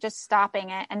 Like just stopping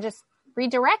it and just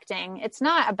redirecting. It's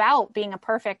not about being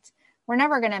we're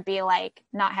never going to be like,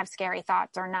 not have scary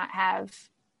thoughts or not have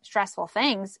stressful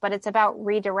things, but it's about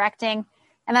redirecting.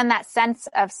 And then that sense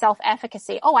of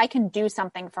self-efficacy. Oh, I can do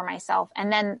something for myself.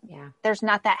 And then there's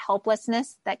not that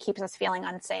helplessness that keeps us feeling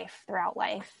unsafe throughout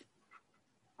life.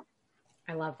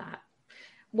 I love that.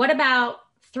 What about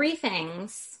 3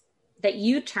 things that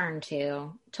you turn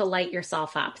to light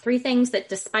yourself up? 3 things that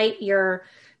despite your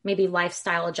maybe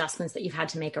lifestyle adjustments that you've had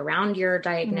to make around your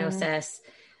diagnosis,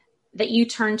 that you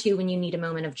turn to when you need a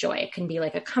moment of joy. It can be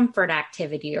like a comfort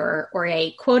activity or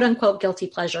a quote unquote guilty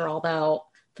pleasure. Although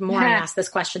the more I ask this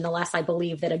question, the less I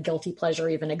believe that a guilty pleasure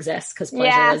even exists, because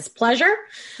pleasure is pleasure.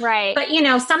 Right. But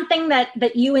something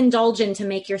that you indulge in to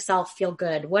make yourself feel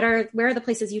good. Where are the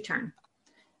places you turn?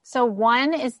 So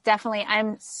one is definitely,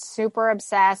 I'm super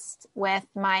obsessed with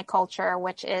my culture,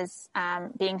 which is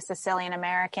being Sicilian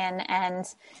American. And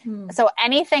so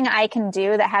anything I can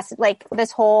do that has like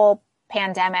this whole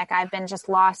pandemic, I've been just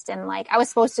lost in I was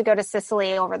supposed to go to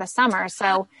Sicily over the summer.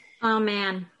 So, oh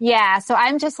man. Yeah. So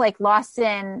I'm just lost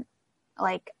in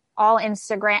all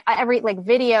Instagram, every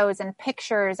videos and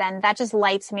pictures. And that just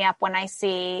lights me up when I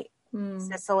see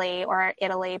Sicily or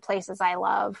Italy, places I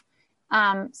love.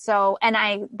 So, and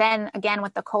I then again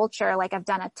with the culture, I've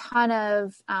done a ton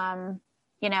of,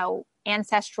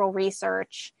 ancestral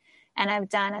research, and I've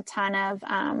done a ton of,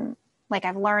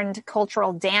 I've learned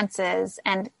cultural dances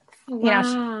and,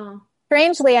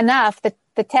 strangely enough, the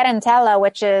tarantella,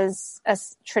 which is a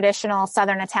traditional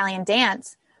Southern Italian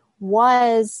dance,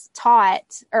 was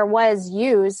taught or was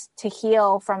used to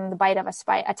heal from the bite of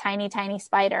a tiny, tiny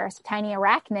spider, a tiny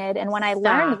arachnid. And when I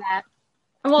learned that,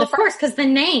 well, of course, because the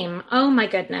name, oh my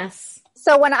goodness.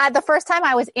 So when the first time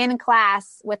I was in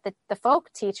class with the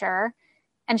folk teacher,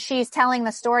 and she's telling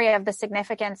the story of the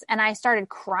significance, and I started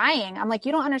crying. I'm like,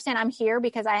 you don't understand. I'm here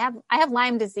because I have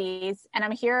Lyme disease, and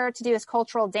I'm here to do this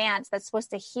cultural dance that's supposed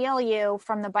to heal you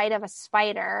from the bite of a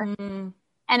spider.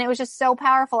 And it was just so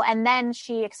powerful. And then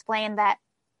she explained that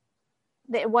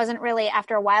it wasn't really,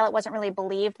 after a while, it wasn't really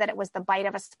believed that it was the bite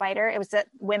of a spider. It was that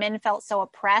women felt so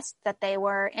oppressed that they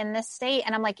were in this state.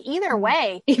 And I'm like, either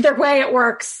way it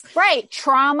works. Right.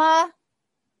 Trauma,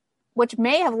 which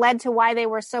may have led to why they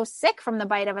were so sick from the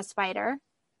bite of a spider.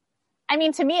 I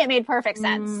mean, to me, it made perfect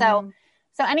sense. So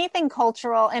anything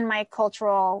cultural in my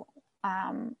cultural,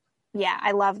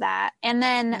 I love that. And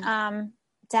then,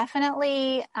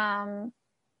 definitely,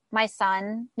 my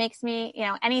son makes me,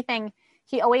 anything,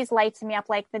 he always lights me up.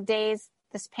 The days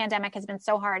this pandemic has been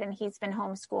so hard and he's been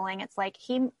homeschooling. It's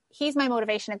he's my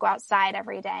motivation to go outside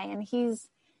every day. And he's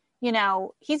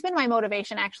been my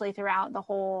motivation actually throughout the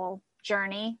whole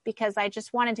journey, because I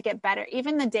just wanted to get better.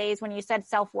 Even the days when you said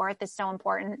self-worth is so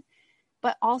important,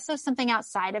 but also something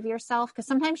outside of yourself, because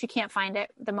sometimes you can't find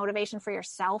the motivation for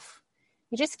yourself.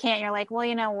 you just can't. You're like, well,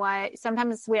 you know what?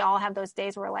 Sometimes we all have those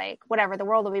days where like, whatever, the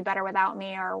world will be better without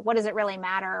me, or what does it really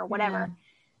matter, or whatever.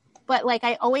 Yeah. But like,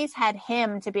 I always had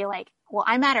him to be like, well,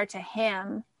 I matter to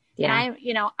him. Yeah.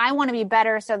 And I want to be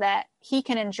better so that he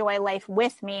can enjoy life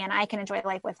with me and I can enjoy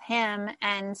life with him.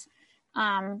 And,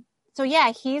 so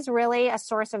yeah, he's really a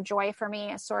source of joy for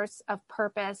me, a source of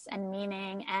purpose and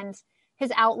meaning. And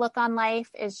his outlook on life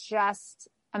is just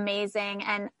amazing.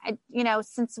 And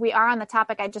since we are on the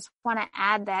topic, I just want to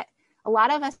add that a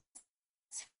lot of us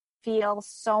feel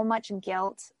so much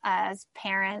guilt as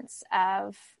parents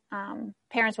of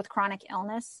parents with chronic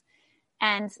illness.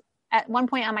 And at one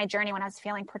point on my journey, when I was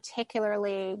feeling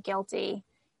particularly guilty,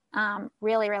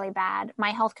 really, really bad, my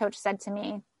health coach said to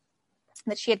me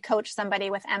that she had coached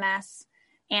somebody with MS.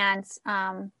 And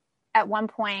at one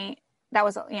point, that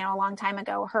was, a long time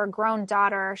ago, her grown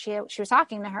daughter, she was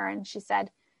talking to her and she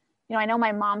said, I know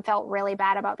my mom felt really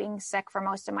bad about being sick for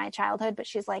most of my childhood, but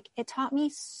she's like, it taught me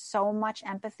so much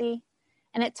empathy,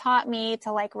 and it taught me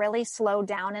to like really slow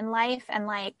down in life. And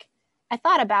like, I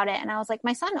thought about it and I was like,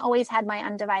 my son always had my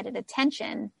undivided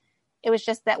attention. It was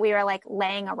just that we were like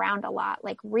laying around a lot,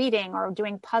 like reading or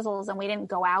doing puzzles, and we didn't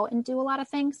go out and do a lot of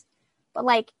things. But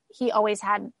like, he always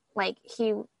had, like,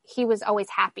 he was always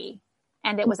happy,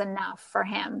 and it was enough for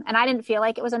him. And I didn't feel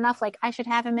like it was enough. Like, I should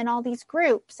have him in all these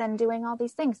groups and doing all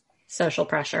these things. Social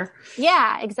pressure.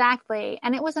 Yeah, exactly.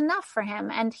 And it was enough for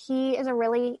him. And he is a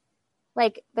really,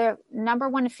 like, the number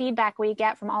one feedback we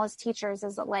get from all his teachers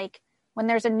is that, like, when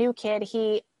there's a new kid,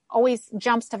 he always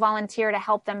jumps to volunteer to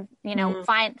help them,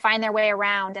 find their way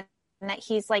around, and that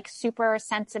he's like super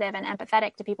sensitive and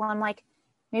empathetic to people. I'm like,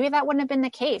 maybe that wouldn't have been the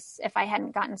case if I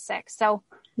hadn't gotten sick. So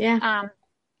yeah.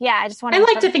 I just want to. I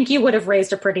like to think you would have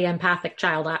raised a pretty empathic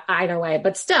child either way,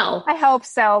 but still. I hope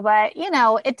so. But,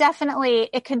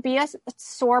 it could be a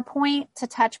sore point to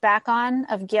touch back on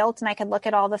of guilt. And I could look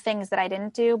at all the things that I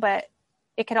didn't do, but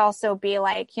it could also be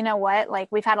like, you know what, like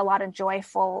we've had a lot of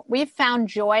we've found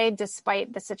joy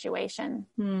despite the situation.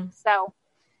 So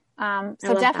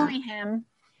definitely him.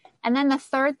 And then the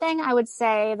third thing I would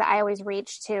say that I always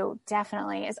reach to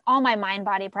definitely is all my mind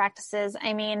body practices.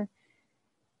 I mean,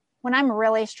 when I'm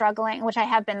really struggling, which I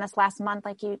have been this last month,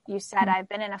 like you said, I've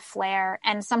been in a flare,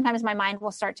 and sometimes my mind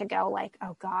will start to go like,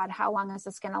 oh God, how long is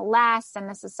this going to last? And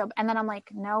and then I'm like,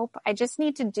 nope, I just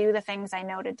need to do the things I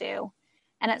know to do.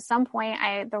 And at some point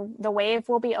the wave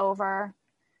will be over.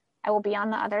 I will be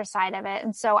on the other side of it.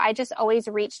 And so I just always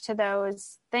reach to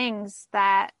those things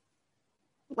that,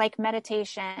 like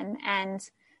meditation and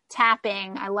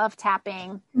tapping. I love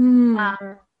tapping.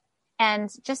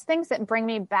 And just things that bring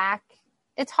me back.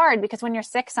 It's hard because when you're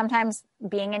sick, sometimes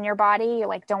being in your body, you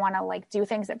like don't want to like do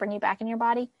things that bring you back in your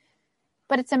body.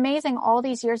 But it's amazing, all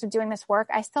these years of doing this work,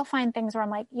 I still find things where I'm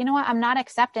like, you know what, I'm not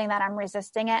accepting that, I'm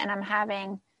resisting it, and I'm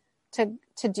having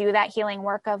to do that healing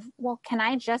work of, well, can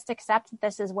I just accept that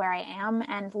this is where I am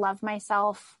and love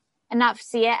myself and not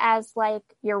see it as like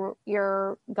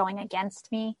you're going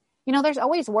against me. There's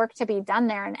always work to be done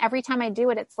there. And every time I do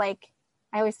it, it's like,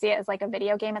 I always see it as like a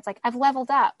video game. It's like, I've leveled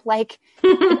up. Like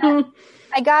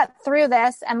I got through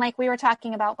this. And like we were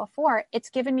talking about before, it's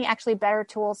given me actually better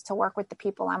tools to work with the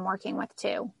people I'm working with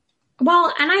too.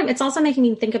 Well, and it's also making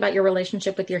me think about your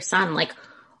relationship with your son. Like,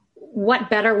 what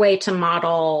better way to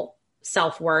model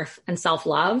self-worth and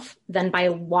self-love than by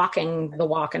walking the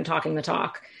walk and talking the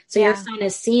talk? So your son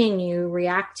is seeing you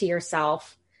react to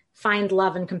yourself, find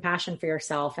love and compassion for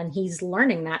yourself. And he's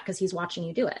learning that because he's watching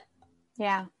you do it.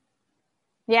 Yeah.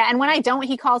 Yeah. And when I don't,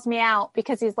 he calls me out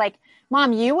because he's like,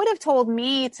 Mom, you would have told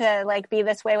me to like be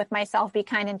this way with myself, be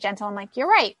kind and gentle. I'm like, you're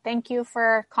right. Thank you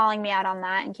for calling me out on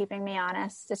that and keeping me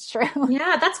honest. It's true.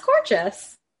 Yeah. That's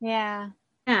gorgeous. Yeah.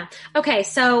 Yeah. Okay.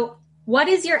 So what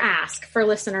is your ask for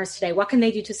listeners today? What can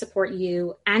they do to support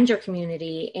you and your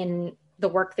community in the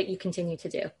work that you continue to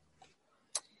do?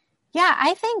 Yeah,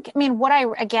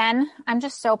 I'm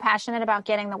just so passionate about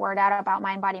getting the word out about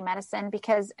mind body medicine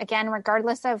because, again,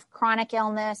 regardless of chronic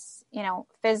illness,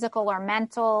 physical or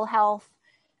mental health,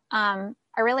 I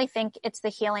really think it's the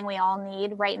healing we all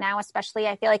need right now. Especially,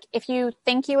 I feel like if you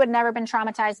think you had never been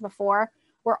traumatized before,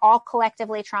 we're all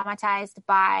collectively traumatized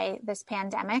by this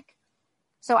pandemic.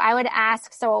 So I would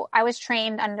ask, I was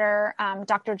trained under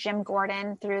Dr. Jim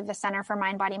Gordon through the Center for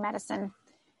Mind Body Medicine.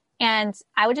 And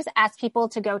I would just ask people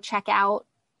to go check out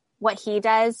what he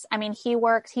does. I mean,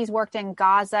 he's worked in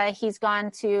Gaza. He's gone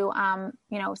to,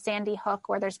 Sandy Hook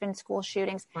where there's been school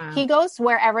shootings. Wow. He goes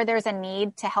wherever there's a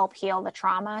need to help heal the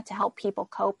trauma, to help people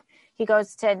cope. He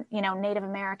goes to, Native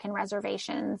American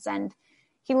reservations, and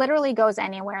he literally goes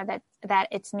anywhere that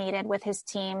it's needed with his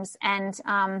teams. And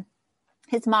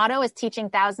his motto is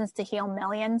teaching thousands to heal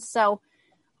millions. So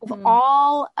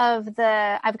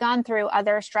I've gone through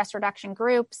other stress reduction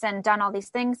groups and done all these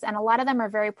things. And a lot of them are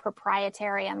very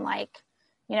proprietary and like,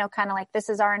 you know, kind of like, this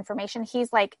is our information.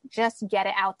 He's like, just get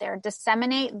it out there,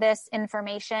 disseminate this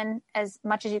information as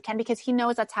much as you can, because he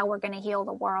knows that's how we're going to heal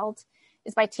the world,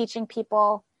 is by teaching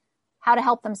people how to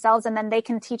help themselves. And then they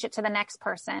can teach it to the next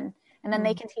person. And then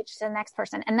they can teach to the next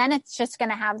person. And then it's just going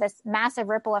to have this massive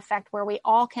ripple effect where we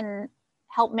all can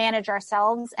help manage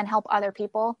ourselves and help other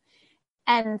people.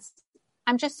 And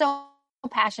I'm just so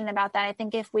passionate about that. I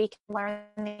think if we can learn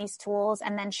these tools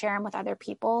and then share them with other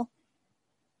people,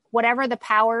 whatever the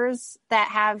powers that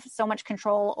have so much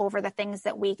control over the things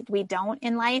that we don't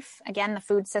in life, again, the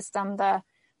food system, the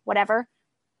whatever,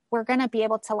 we're going to be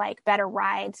able to like better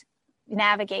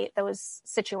navigate those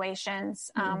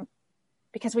situations.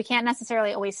 Because we can't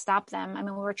necessarily always stop them. I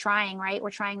mean, we're trying, right?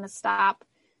 We're trying to stop,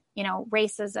 you know,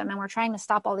 racism, and we're trying to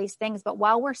stop all these things. But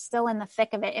while we're still in the thick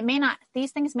of it,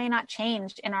 these things may not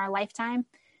change in our lifetime.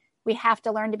 We have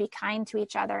to learn to be kind to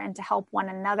each other and to help one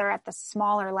another at the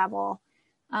smaller level.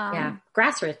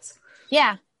 Grassroots.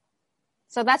 Yeah.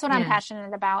 So that's what I'm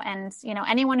passionate about. And, you know,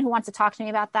 anyone who wants to talk to me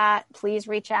about that, please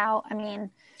reach out. I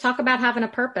mean, talk about having a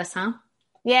purpose, huh?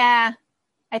 Yeah.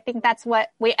 I think that's what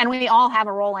we all have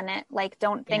a role in it. Like,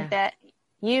 don't think that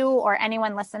you or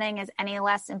anyone listening is any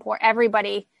less important.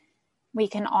 Everybody, we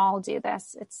can all do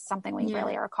this. It's something we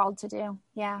really are called to do.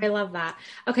 Yeah. I love that.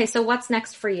 Okay. So what's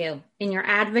next for you in your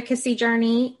advocacy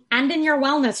journey and in your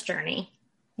wellness journey?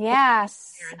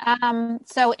 Yes.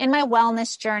 So in my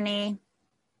wellness journey,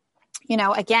 you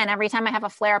know, again, every time I have a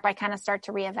flare up, I kind of start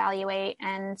to reevaluate.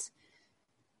 And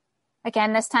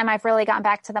again, this time I've really gotten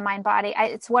back to the mind body.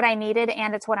 It's what I needed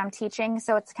and it's what I'm teaching.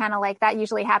 So it's kind of like that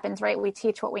usually happens, right? We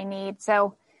teach what we need.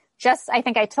 So I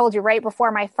think I told you right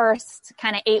before my first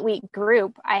kind of 8-week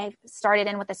group, I started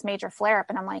in with this major flare up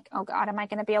and I'm like, oh God, am I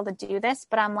going to be able to do this?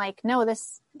 But I'm like, no,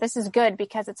 this is good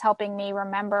because it's helping me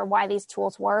remember why these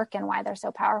tools work and why they're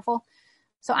so powerful.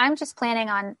 So I'm just planning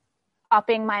on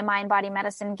upping my mind body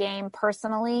medicine game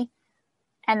personally.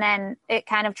 And then it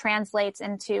kind of translates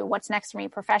into what's next for me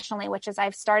professionally, which is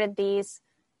I've started these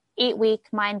 8-week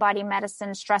mind body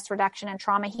medicine, stress reduction, and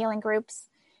trauma healing groups.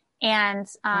 And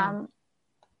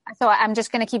so I'm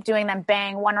just going to keep doing them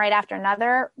bang, one right after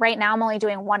another. Right now, I'm only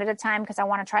doing one at a time because I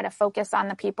want to try to focus on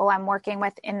the people I'm working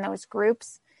with in those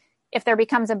groups. If there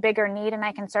becomes a bigger need and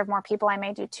I can serve more people, I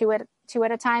may do two at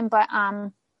a time. But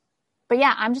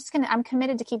yeah, I'm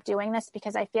committed to keep doing this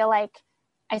because I feel like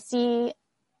I see,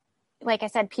 like I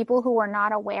said, people who were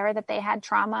not aware that they had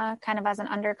trauma kind of as an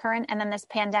undercurrent. And then this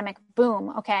pandemic,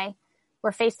 boom, okay,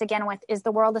 we're faced again with, is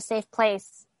the world a safe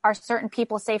place? Are certain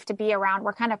people safe to be around?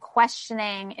 We're kind of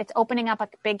questioning. It's opening up a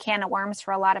big can of worms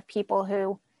for a lot of people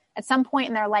who at some point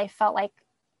in their life felt like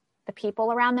the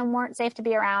people around them weren't safe to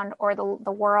be around, or the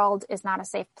world is not a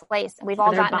safe place. And we've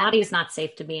all gotten their body's not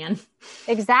safe to be in.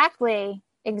 Exactly.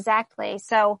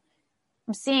 So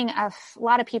I'm seeing a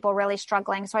lot of people really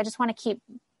struggling. So I just want to keep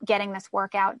getting this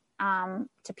work out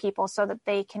to people so that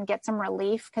they can get some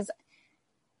relief. Because,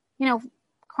 you know,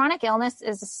 chronic illness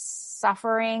is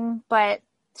suffering, but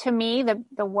to me,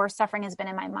 the worst suffering has been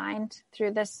in my mind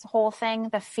through this whole thing.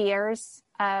 The fears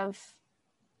of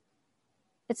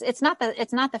it's not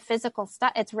the physical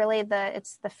stuff. It's really the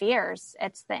fears.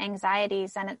 It's the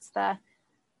anxieties, and it's the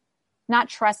not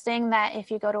trusting that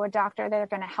if you go to a doctor, they're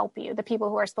going to help you. The people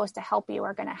who are supposed to help you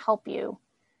are going to help you.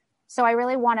 So I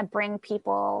really want to bring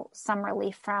people some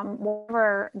relief from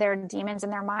whatever their demons in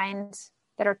their mind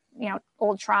that are, you know,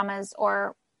 old traumas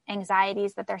or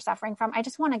anxieties that they're suffering from. I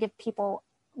just want to give people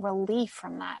relief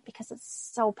from that because it's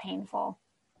so painful.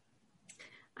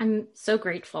 I'm so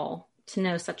grateful to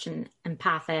know such an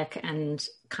empathic and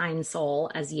kind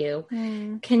soul as you.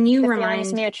 Can you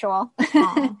remind mutual?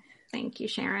 Oh, thank you,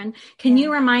 Sharon. Can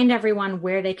you remind everyone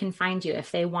where they can find you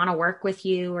if they want to work with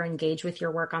you or engage with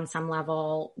your work on some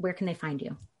level? Where can they find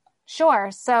you?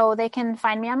 Sure. So they can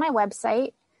find me on my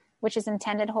website, which is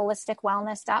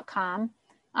intendedholisticwellness.com.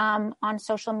 On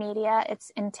social media,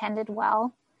 it's Intended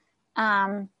Well.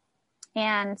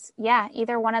 And yeah,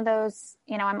 either one of those,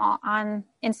 you know, I'm on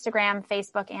Instagram,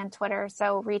 Facebook, and Twitter.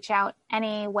 So reach out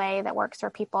any way that works for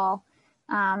people.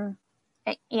 And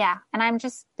I'm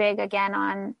just big again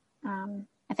on,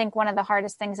 I think one of the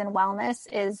hardest things in wellness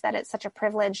is that it's such a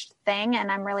privileged thing. And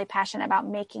I'm really passionate about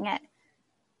making it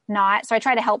not. So I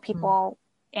try to help people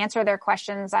answer their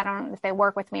questions. I don't know if they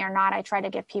work with me or not. I try to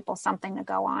give people something to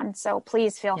go on. So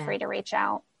please feel free to reach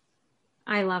out.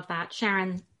 I love that.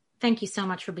 Sharon, thank you so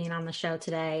much for being on the show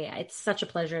today. It's such a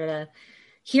pleasure to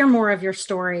hear more of your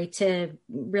story, to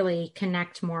really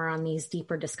connect more on these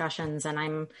deeper discussions. And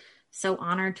I'm so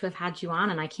honored to have had you on,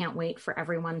 and I can't wait for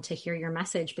everyone to hear your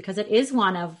message, because it is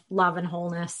one of love and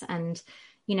wholeness and,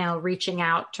 you know, reaching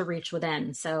out to reach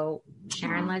within. So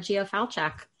Sharon Leggio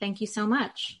Falchuk, thank you so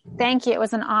much. Thank you. It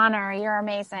was an honor. You're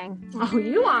amazing. Oh,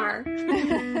 you are.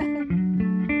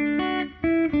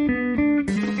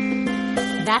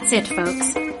 That's it,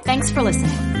 folks. Thanks for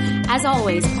listening. As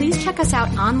always, please check us out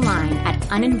online at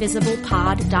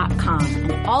uninvisiblepod.com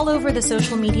and all over the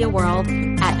social media world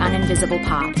at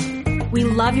uninvisiblepod. We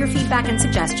love your feedback and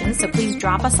suggestions, so please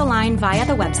drop us a line via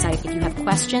the website if you have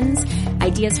questions,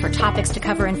 ideas for topics to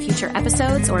cover in future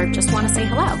episodes, or just want to say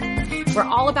hello. We're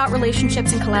all about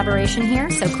relationships and collaboration here,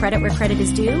 so credit where credit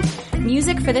is due.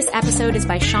 Music for this episode is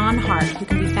by Sean Hart, who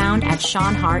can be found at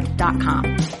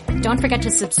seanhart.com. Don't forget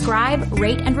to subscribe,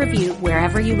 rate, and review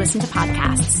wherever you listen to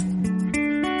podcasts.